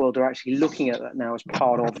exchanges in the world are actually looking at that now as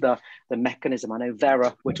part of the mechanism. I know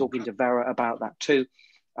Vera, we're talking to Vera about that too.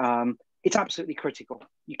 It's absolutely critical.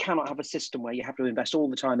 You cannot have a system where you have to invest all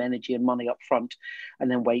the time, energy and money up front and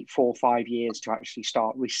then wait 4 or 5 years to actually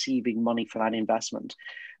start receiving money for that investment.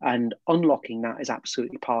 And unlocking that is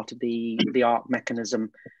absolutely part of the ARC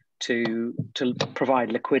mechanism to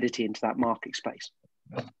provide liquidity into that market space.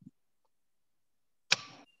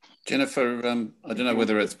 Jennifer, I don't know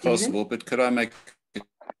whether it's possible, but could I make a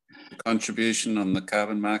contribution on the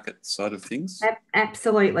carbon market side of things?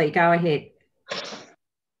 Absolutely, go ahead.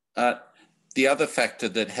 The other factor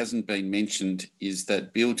that hasn't been mentioned is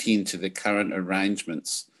that built into the current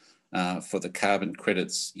arrangements for the carbon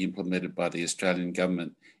credits implemented by the Australian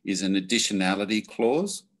government is an additionality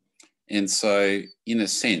clause. And so, in a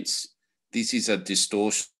sense, this is a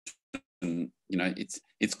distortion.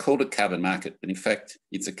 It's called a carbon market, but in fact,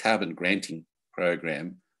 it's a carbon granting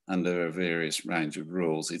program under a various range of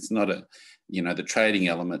rules. It's not a, you know, the trading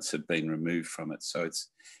elements have been removed from it. So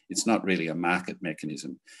it's not really a market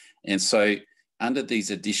mechanism. And so under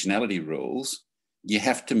these additionality rules, you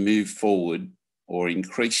have to move forward or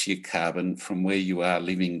increase your carbon from where you are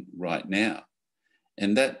living right now.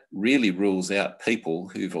 And that really rules out people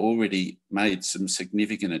who've already made some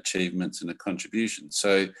significant achievements and a contribution.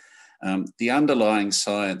 So the underlying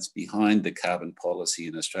science behind the carbon policy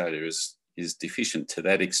in Australia is deficient to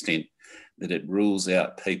that extent that it rules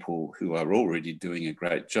out people who are already doing a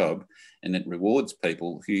great job, and it rewards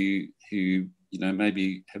people who you know,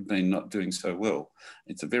 maybe have been not doing so well.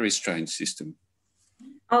 It's a very strange system.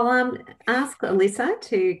 I'll ask Alyssa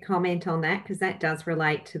to comment on that, because that does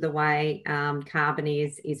relate to the way carbon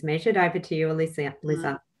is measured. Over to you,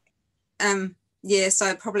 Alyssa. Yeah,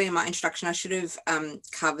 so probably in my introduction, I should have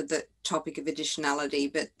covered the topic of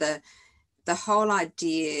additionality, but the whole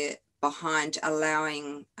idea behind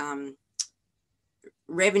allowing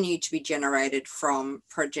revenue to be generated from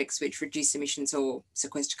projects which reduce emissions or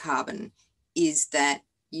sequester carbon is that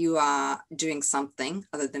you are doing something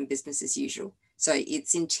other than business as usual. So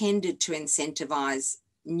it's intended to incentivize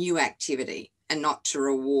new activity and not to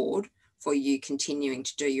reward for you continuing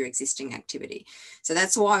to do your existing activity. So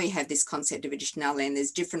that's why we have this concept of additionality, and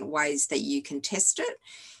there's different ways that you can test it.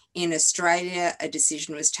 In Australia, a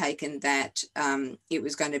decision was taken that it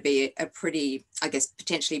was going to be a pretty, I guess,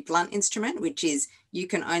 potentially blunt instrument, which is you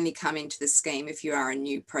can only come into the scheme if you are a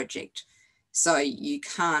new project. So you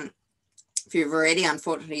can't, if you've already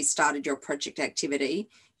unfortunately started your project activity,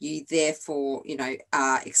 you therefore, you know,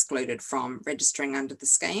 are excluded from registering under the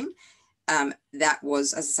scheme. That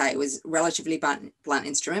was, as I say, it was relatively blunt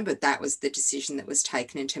instrument, but that was the decision that was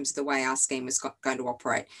taken in terms of the way our scheme was going to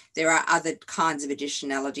operate. There are other kinds of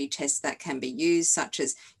additionality tests that can be used, such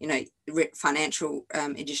as, you know, financial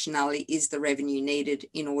additionality. Is the revenue needed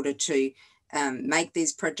in order to make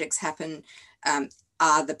these projects happen?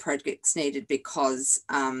 Are the projects needed because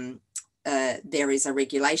there is a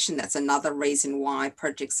regulation? That's another reason why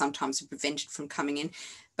projects sometimes are prevented from coming in.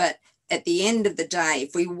 But at the end of the day,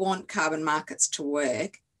 if we want carbon markets to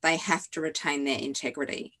work, they have to retain their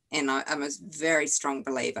integrity. And I'm a very strong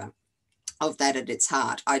believer of that at its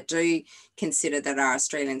heart. I do consider that our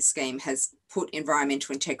Australian scheme has put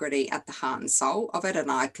environmental integrity at the heart and soul of it.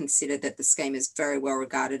 And I consider that the scheme is very well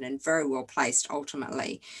regarded and very well placed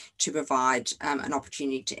ultimately to provide an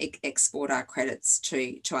opportunity to export our credits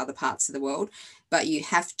to other parts of the world. But you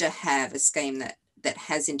have to have a scheme that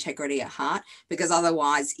has integrity at heart, because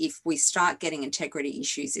otherwise, if we start getting integrity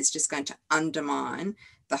issues, it's just going to undermine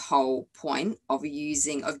the whole point of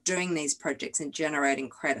doing these projects and generating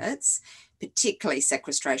credits, particularly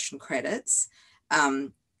sequestration credits,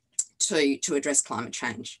 to address climate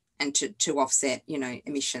change and to offset, you know,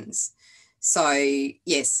 emissions. So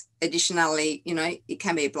yes, additionally, you know, it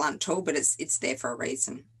can be a blunt tool, but it's there for a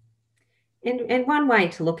reason. And one way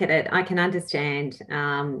to look at it, I can understand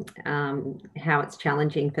how it's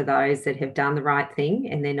challenging for those that have done the right thing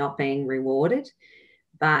and they're not being rewarded.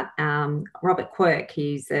 But Robert Quirk,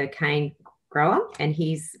 he's a cane grower, and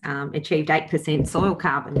he's achieved 8% soil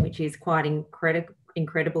carbon, which is quite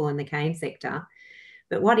incredible in the cane sector.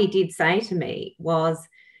 But what he did say to me was,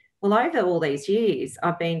 well, over all these years,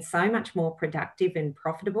 I've been so much more productive and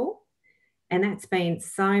profitable, and that's been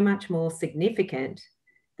so much more significant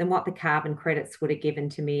than what the carbon credits would have given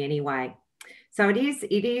to me anyway. So it is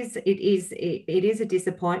a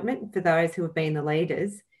disappointment for those who have been the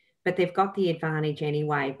leaders, but they've got the advantage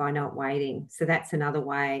anyway by not waiting. So that's another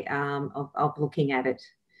way of looking at it.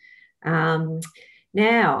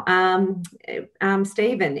 Now,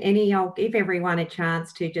 Stephen, I'll give everyone a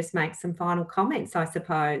chance to just make some final comments, I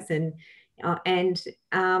suppose, and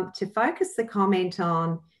to focus the comment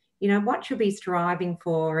on, you know, what should we be striving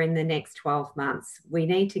for in the next 12 months? We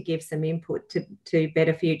need to give some input to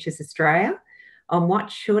Better Futures Australia on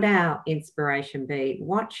what should our inspiration be,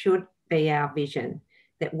 what should be our vision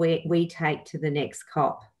that we take to the next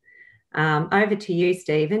COP. Over to you,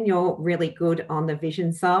 Stephen. You're really good on the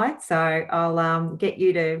vision side, so I'll get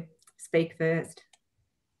you to speak first.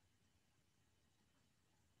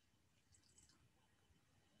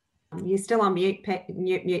 You're still on mute,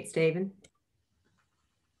 Stephen.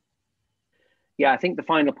 Yeah, I think the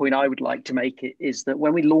final point I would like to make is that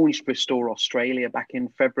when we launched Restore Australia back in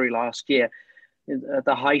February last year, at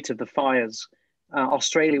the height of the fires,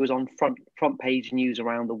 Australia was on front page news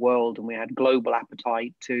around the world, and we had global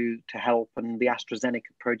appetite to help. And the AstraZeneca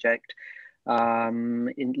project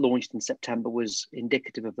launched in September was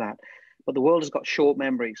indicative of that. But the world has got short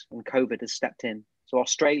memories, and COVID has stepped in. So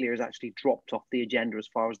Australia has actually dropped off the agenda as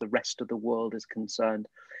far as the rest of the world is concerned.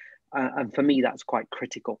 And for me, that's quite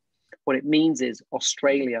critical. What it means is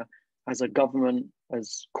Australia, as a government,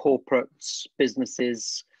 as corporates,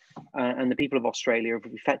 businesses, and the people of Australia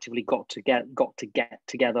have effectively got to get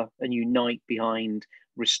together and unite behind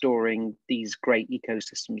restoring these great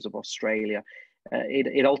ecosystems of Australia.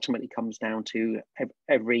 It ultimately comes down to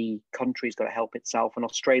every country's got to help itself, and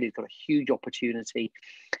Australia's got a huge opportunity,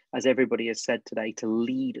 as everybody has said today, to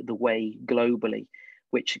lead the way globally,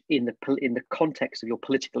 which in the context of your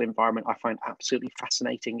political environment, I find absolutely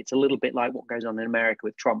fascinating. It's a little bit like what goes on in America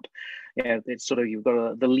with Trump. You know, it's sort of, you've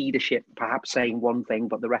got the leadership perhaps saying one thing,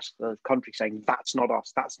 but the rest of the country saying, that's not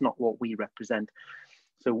us, that's not what we represent.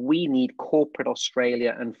 So we need corporate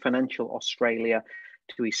Australia and financial Australia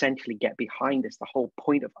to essentially get behind this. The whole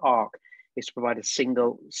point of ARC is to provide a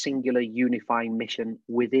singular unifying mission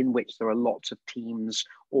within which there are lots of teams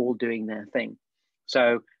all doing their thing.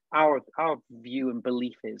 So our view and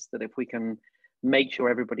belief is that if we can make sure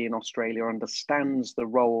everybody in Australia understands the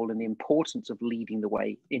role and the importance of leading the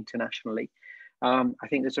way internationally, I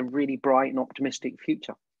think there's a really bright and optimistic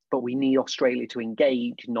future. But we need Australia to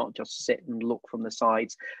engage, not just sit and look from the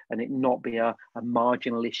sides, and it not be a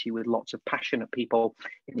marginal issue with lots of passionate people.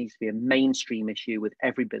 It needs to be a mainstream issue with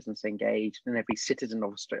every business engaged and every citizen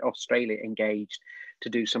of Australia engaged to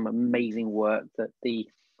do some amazing work that the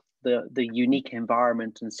unique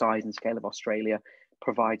environment and size and scale of Australia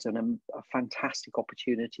provides a fantastic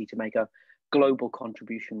opportunity to make a global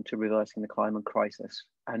contribution to reversing the climate crisis.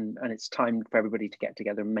 And it's time for everybody to get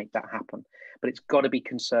together and make that happen. But it's got to be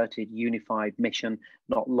concerted, unified mission,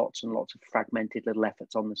 not lots and lots of fragmented little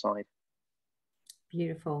efforts on the side.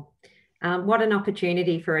 Beautiful. What an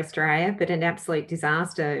opportunity for Australia, but an absolute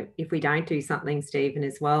disaster if we don't do something, Stephen,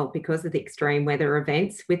 as well, because of the extreme weather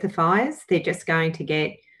events with the fires. They're just going to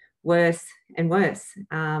get worse and worse.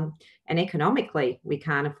 And economically, we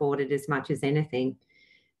can't afford it as much as anything.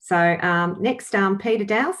 So next, Peter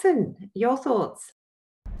Dowson, your thoughts?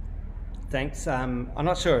 Thanks. I'm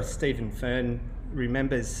not sure if Stephen Fern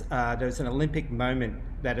remembers, there was an Olympic moment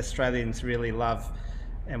that Australians really love,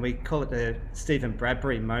 and we call it the Stephen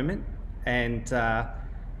Bradbury moment. And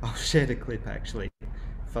I'll share the clip actually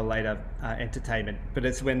for later entertainment. But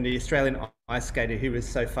it's when the Australian ice skater, who was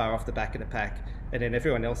so far off the back of the pack, and then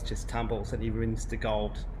everyone else just tumbles and he wins the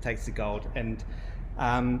gold, takes the gold. And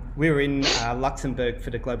we were in Luxembourg for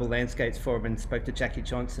the Global Landscapes Forum and spoke to Jackie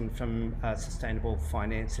Johnson from Sustainable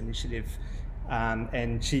Finance Initiative.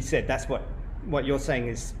 And she said, that's what you're saying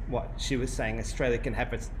is what she was saying. Australia can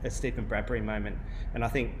have a Stephen Bradbury moment. And I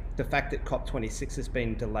think the fact that COP26 has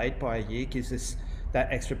been delayed by a year gives us that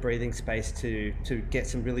extra breathing space to get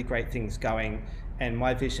some really great things going. And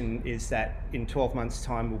my vision is that in 12 months'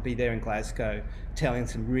 time, we'll be there in Glasgow telling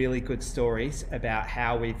some really good stories about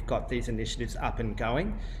how we've got these initiatives up and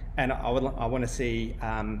going. And I want to see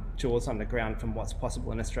jaws on the ground from what's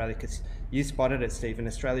possible in Australia, because you spotted it, Stephen.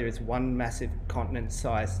 Australia is one massive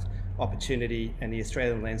continent-sized opportunity, and the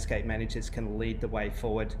Australian landscape managers can lead the way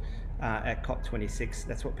forward at COP26.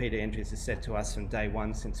 That's what Peter Andrews has said to us from day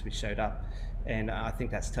one since we showed up. And I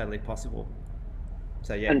think that's totally possible.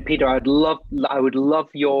 So yeah. And Peter, I would love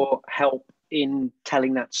your help in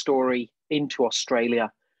telling that story into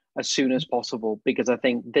Australia as soon as possible, because I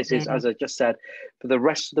think this is, as I just said, for the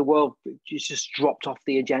rest of the world, it's just dropped off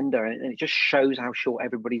the agenda, and it just shows how short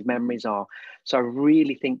everybody's memories are. So I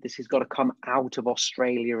really think this has got to come out of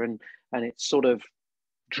Australia, and it's sort of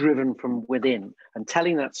driven from within. And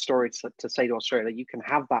telling that story to say to Australia, you can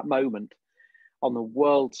have that moment on the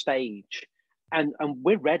world stage. And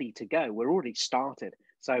we're ready to go. We're already started.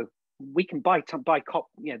 So we can by COP,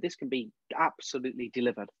 this can be absolutely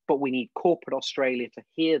delivered. But we need corporate Australia to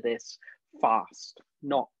hear this fast,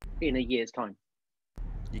 not in a year's time.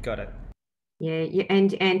 You got it. Yeah,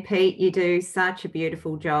 and Pete, you do such a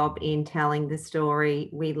beautiful job in telling the story.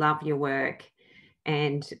 We love your work.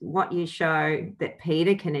 And what you show that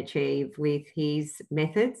Peter can achieve with his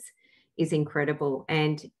methods is incredible.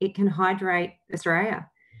 And it can hydrate Australia.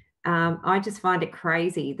 I just find it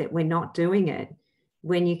crazy that we're not doing it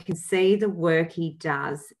when you can see the work he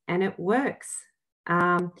does and it works.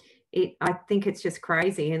 I think it's just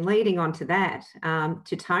crazy. And leading on to that,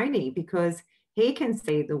 to Tony, because he can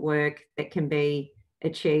see the work that can be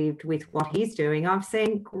achieved with what he's doing. I've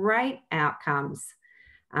seen great outcomes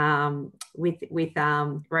with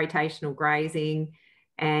rotational grazing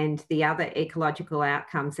and the other ecological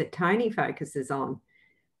outcomes that Tony focuses on.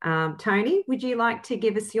 Tony, would you like to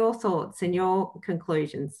give us your thoughts and your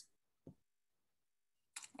conclusions?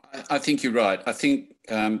 I think you're right. I think,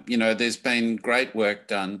 there's been great work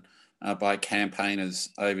done by campaigners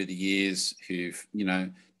over the years who've, you know,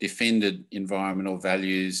 defended environmental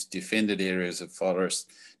values, defended areas of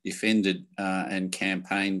forest, defended and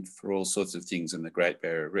campaigned for all sorts of things in the Great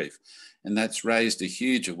Barrier Reef. And that's raised a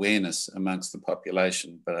huge awareness amongst the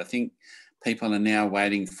population. But I think people are now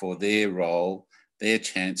waiting for their role, their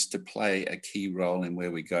chance to play a key role in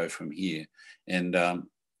where we go from here. And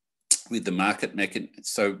with the market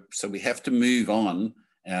mechanism, so we have to move on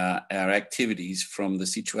our activities from the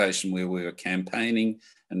situation where we were campaigning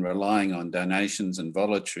and relying on donations and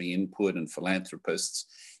voluntary input and philanthropists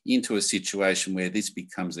into a situation where this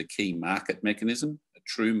becomes a key market mechanism, a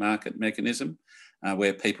true market mechanism,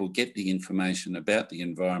 where people get the information about the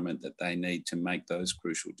environment that they need to make those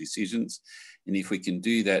crucial decisions. And if we can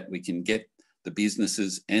do that, we can get the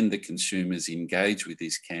businesses and the consumers engaged with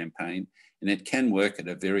this campaign, and it can work at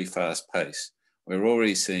a very fast pace. We're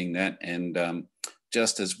already seeing that. And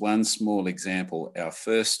just as one small example, our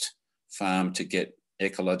first farm to get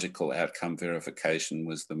ecological outcome verification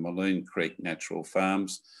was the Maloon Creek Natural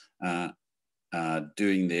Farms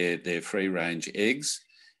doing their free range eggs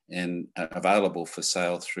and available for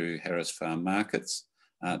sale through Harris Farm Markets.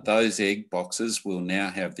 Those egg boxes will now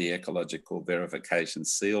have the ecological verification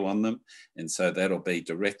seal on them. And so that'll be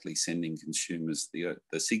directly sending consumers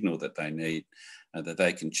the signal that they need, that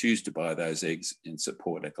they can choose to buy those eggs and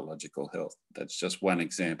support ecological health. That's just one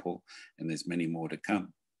example, and there's many more to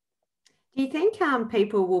come. Do you think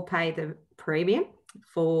people will pay the premium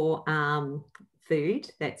for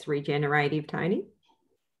food that's regenerative, Tony?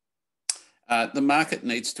 The market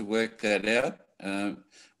needs to work that out.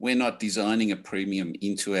 We're not designing a premium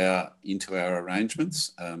into our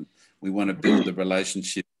arrangements. We want to build the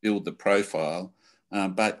relationship, build the profile.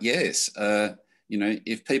 But yes, you know,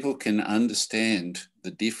 if people can understand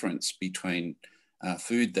the difference between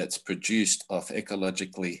food that's produced off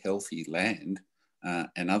ecologically healthy land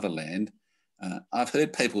and other land, I've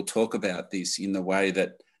heard people talk about this in the way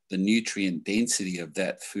that the nutrient density of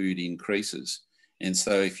that food increases. And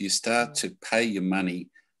so if you start to pay your money,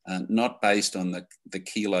 not based on the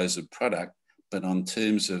kilos of product, but on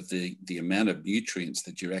terms of the amount of nutrients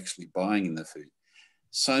that you're actually buying in the food,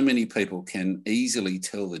 so many people can easily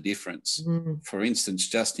tell the difference. For instance,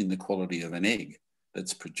 just in the quality of an egg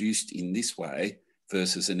that's produced in this way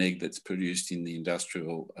versus an egg that's produced in the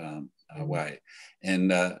industrial way.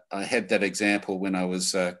 And I had that example when I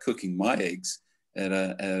was cooking my eggs at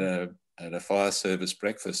a fire service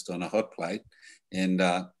breakfast on a hot plate. And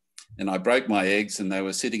I broke my eggs, and they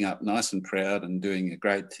were sitting up nice and proud and doing a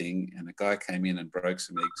great thing. And a guy came in and broke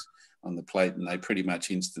some eggs on the plate, and they pretty much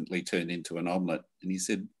instantly turned into an omelette. And he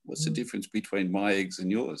said, "What's the difference between my eggs and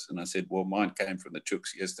yours?" And I said, "Well, mine came from the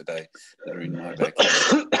chooks yesterday that are in my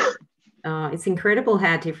backyard." Oh, it's incredible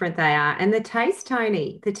how different they are. And the taste,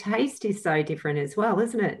 Tony, the taste is so different as well,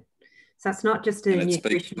 isn't it? So it's not just a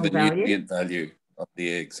nutritional value. Nutrient value of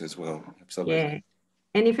the eggs as well. Absolutely. Yeah.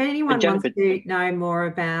 And if anyone wants to know more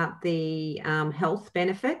about the health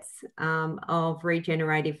benefits of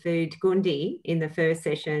regenerative food, Gundi in the first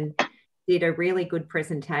session did a really good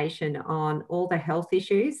presentation on all the health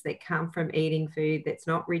issues that come from eating food that's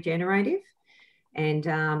not regenerative. And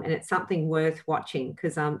it's something worth watching,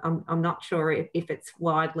 because I'm not sure if it's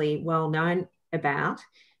widely well known about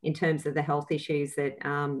in terms of the health issues that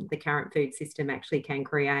the current food system actually can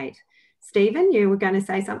create. Stephen, you were going to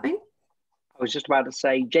say something? I was just about to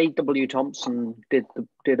say, J.W. Thompson did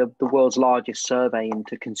the world's largest survey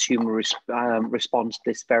into consumer response to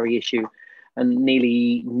this very issue, and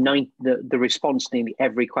the response to nearly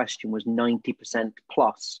every question was 90%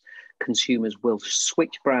 plus consumers will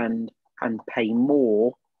switch brand and pay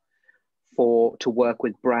more to work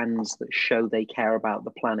with brands that show they care about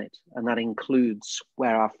the planet, and that includes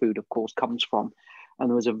where our food, of course, comes from. And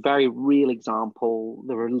there was a very real example.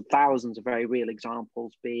 There were thousands of very real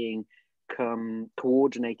examples being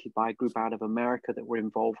coordinated by a group out of America that we're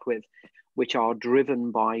involved with, which are driven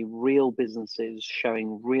by real businesses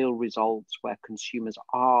showing real results where consumers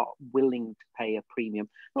are willing to pay a premium,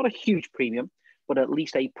 not a huge premium, but at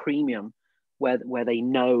least a premium where they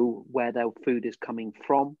know where their food is coming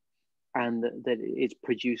from and that it's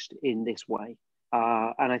produced in this way.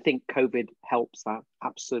 And I think COVID helps that,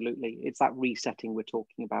 absolutely. It's that resetting we're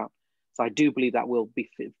talking about. So I do believe that will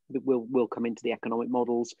come into the economic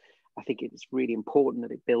models. I think it's really important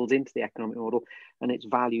that it builds into the economic model and it's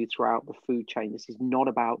valued throughout the food chain. This is not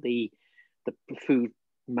about the food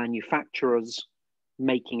manufacturers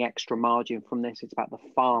making extra margin from this. It's about the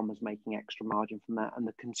farmers making extra margin from that. And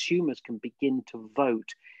the consumers can begin to vote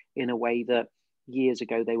in a way that years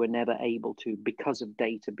ago they were never able to, because of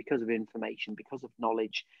data, because of information, because of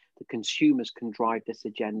knowledge. The consumers can drive this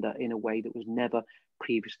agenda in a way that was never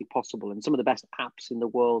previously possible. And some of the best apps in the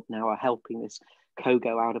world now are helping this.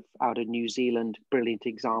 Kogo out of New Zealand, brilliant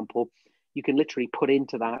example. You can literally put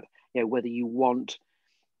into that, whether you want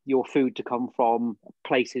your food to come from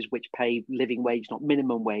places which pay living wage, not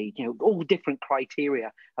minimum wage, all different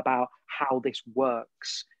criteria about how this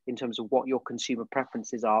works in terms of what your consumer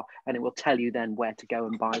preferences are, and it will tell you then where to go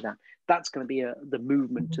and buy that. That's going to be the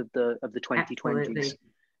movement of the 2020s. Absolutely.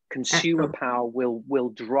 Consumer power will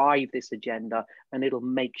drive this agenda, and it'll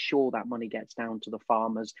make sure that money gets down to the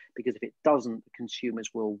farmers, because if it doesn't, the consumers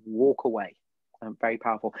will walk away. Very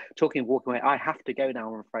powerful. Talking of walking away, I have to go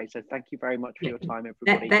now, I'm afraid. So thank you very much for your time,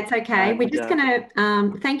 everybody. That's okay. We're just going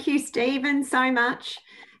to thank you, Stephen, so much.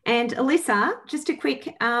 And Alyssa, just a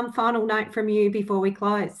quick final note from you before we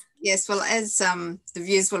close. Yes, well, as the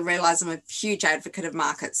viewers will realise, I'm a huge advocate of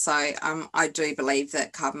markets. So I do believe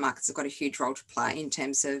that carbon markets have got a huge role to play in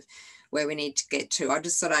terms of where we need to get to. I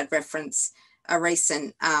just thought I'd reference a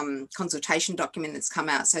recent consultation document that's come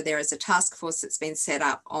out. So there is a task force that's been set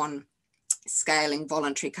up on scaling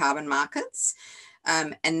voluntary carbon markets.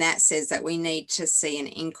 And that says that we need to see an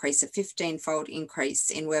increase, a 15-fold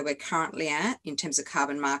increase in where we're currently at in terms of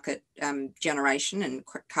carbon market generation and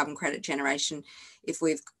carbon credit generation, if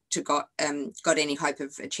we've got any hope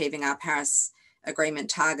of achieving our Paris Agreement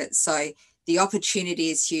targets. So the opportunity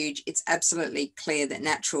is huge. It's absolutely clear that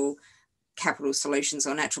natural capital solutions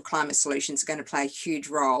or natural climate solutions are going to play a huge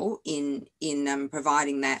role in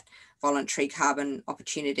providing that voluntary carbon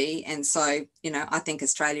opportunity. And so, I think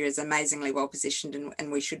Australia is amazingly well positioned,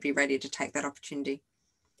 and we should be ready to take that opportunity.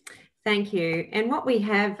 Thank you. And what we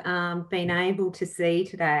have been able to see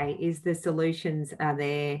today is the solutions are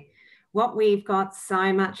there. What we've got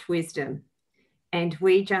so much wisdom, and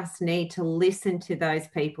we just need to listen to those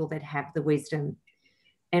people that have the wisdom.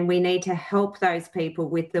 And we need to help those people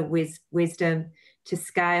with the wisdom to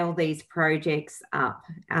scale these projects up.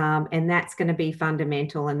 And that's going to be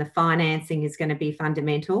fundamental. And the financing is going to be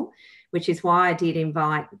fundamental, which is why I did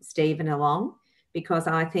invite Stephen along, because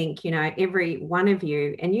I think, every one of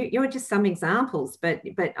you, and you're just some examples, but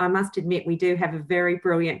I must admit, we do have a very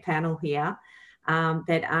brilliant panel here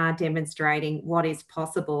that are demonstrating what is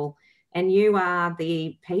possible. And you are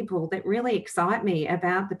the people that really excite me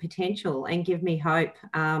about the potential and give me hope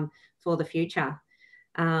for the future.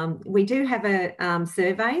 We do have a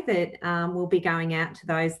survey that will be going out to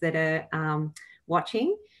those that are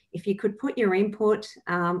watching. If you could put your input,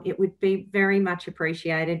 it would be very much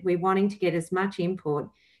appreciated. We're wanting to get as much input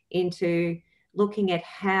into looking at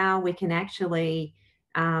how we can actually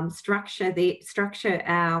structure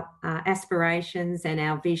our aspirations and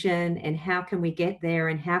our vision, and how can we get there,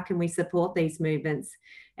 and how can we support these movements,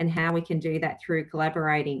 and how we can do that through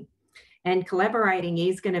collaborating. And collaborating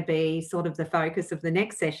is going to be sort of the focus of the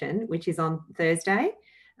next session, which is on Thursday.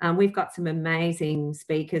 We've got some amazing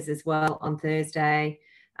speakers as well on Thursday.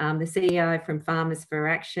 The CEO from Farmers for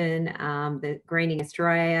Action, the Greening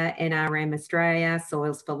Australia, NRM Australia,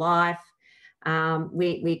 Soils for Life.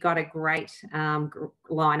 We got a great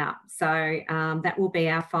lineup. So that will be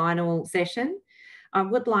our final session. I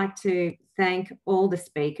would like to thank all the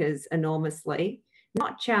speakers enormously,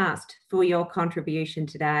 not just for your contribution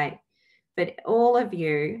today, but all of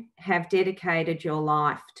you have dedicated your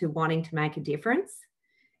life to wanting to make a difference.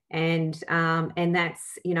 And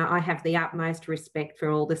that's, I have the utmost respect for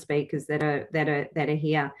all the speakers that are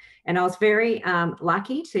here. And I was very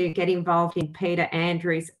lucky to get involved in Peter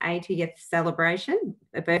Andrews' 80th celebration,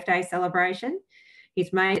 a birthday celebration.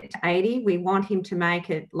 He's made it to 80. We want him to make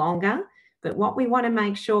it longer. But what we want to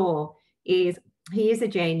make sure is he is a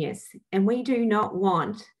genius, and we do not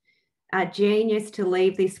want a genius to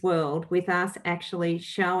leave this world with us actually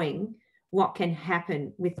showing what can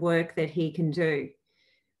happen with work that he can do.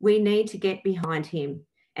 We need to get behind him.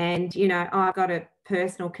 And, I've got a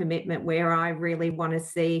personal commitment where I really want to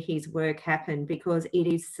see his work happen, because it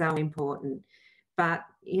is so important. But,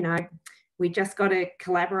 we just got to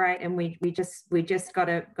collaborate, and we just got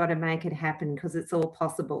to make it happen, because it's all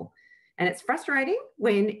possible. And it's frustrating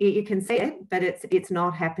when you can see it, but it's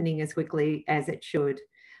not happening as quickly as it should.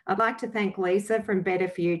 I'd like to thank Lisa from Better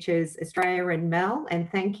Futures Australia and Mel,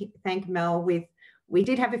 and thank Mel with. We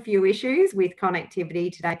did have a few issues with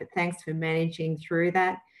connectivity today, but thanks for managing through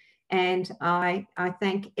that. And I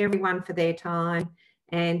thank everyone for their time,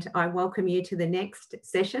 and I welcome you to the next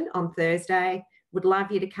session on Thursday. Would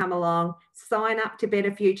love you to come along. Sign up to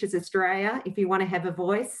Better Futures Australia if you want to have a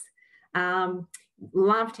voice.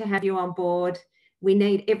 Love to have you on board. We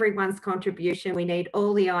need everyone's contribution. We need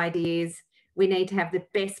all the ideas. We need to have the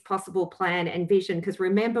best possible plan and vision, because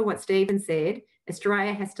remember what Stephen said,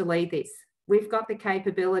 Australia has to lead this. We've got the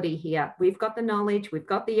capability here. We've got the knowledge. We've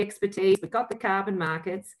got the expertise. We've got the carbon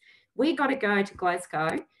markets. We got to go to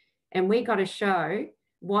Glasgow and we got to show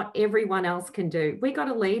what everyone else can do. We got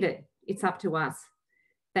to lead it. It's up to us.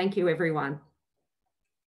 Thank you, everyone.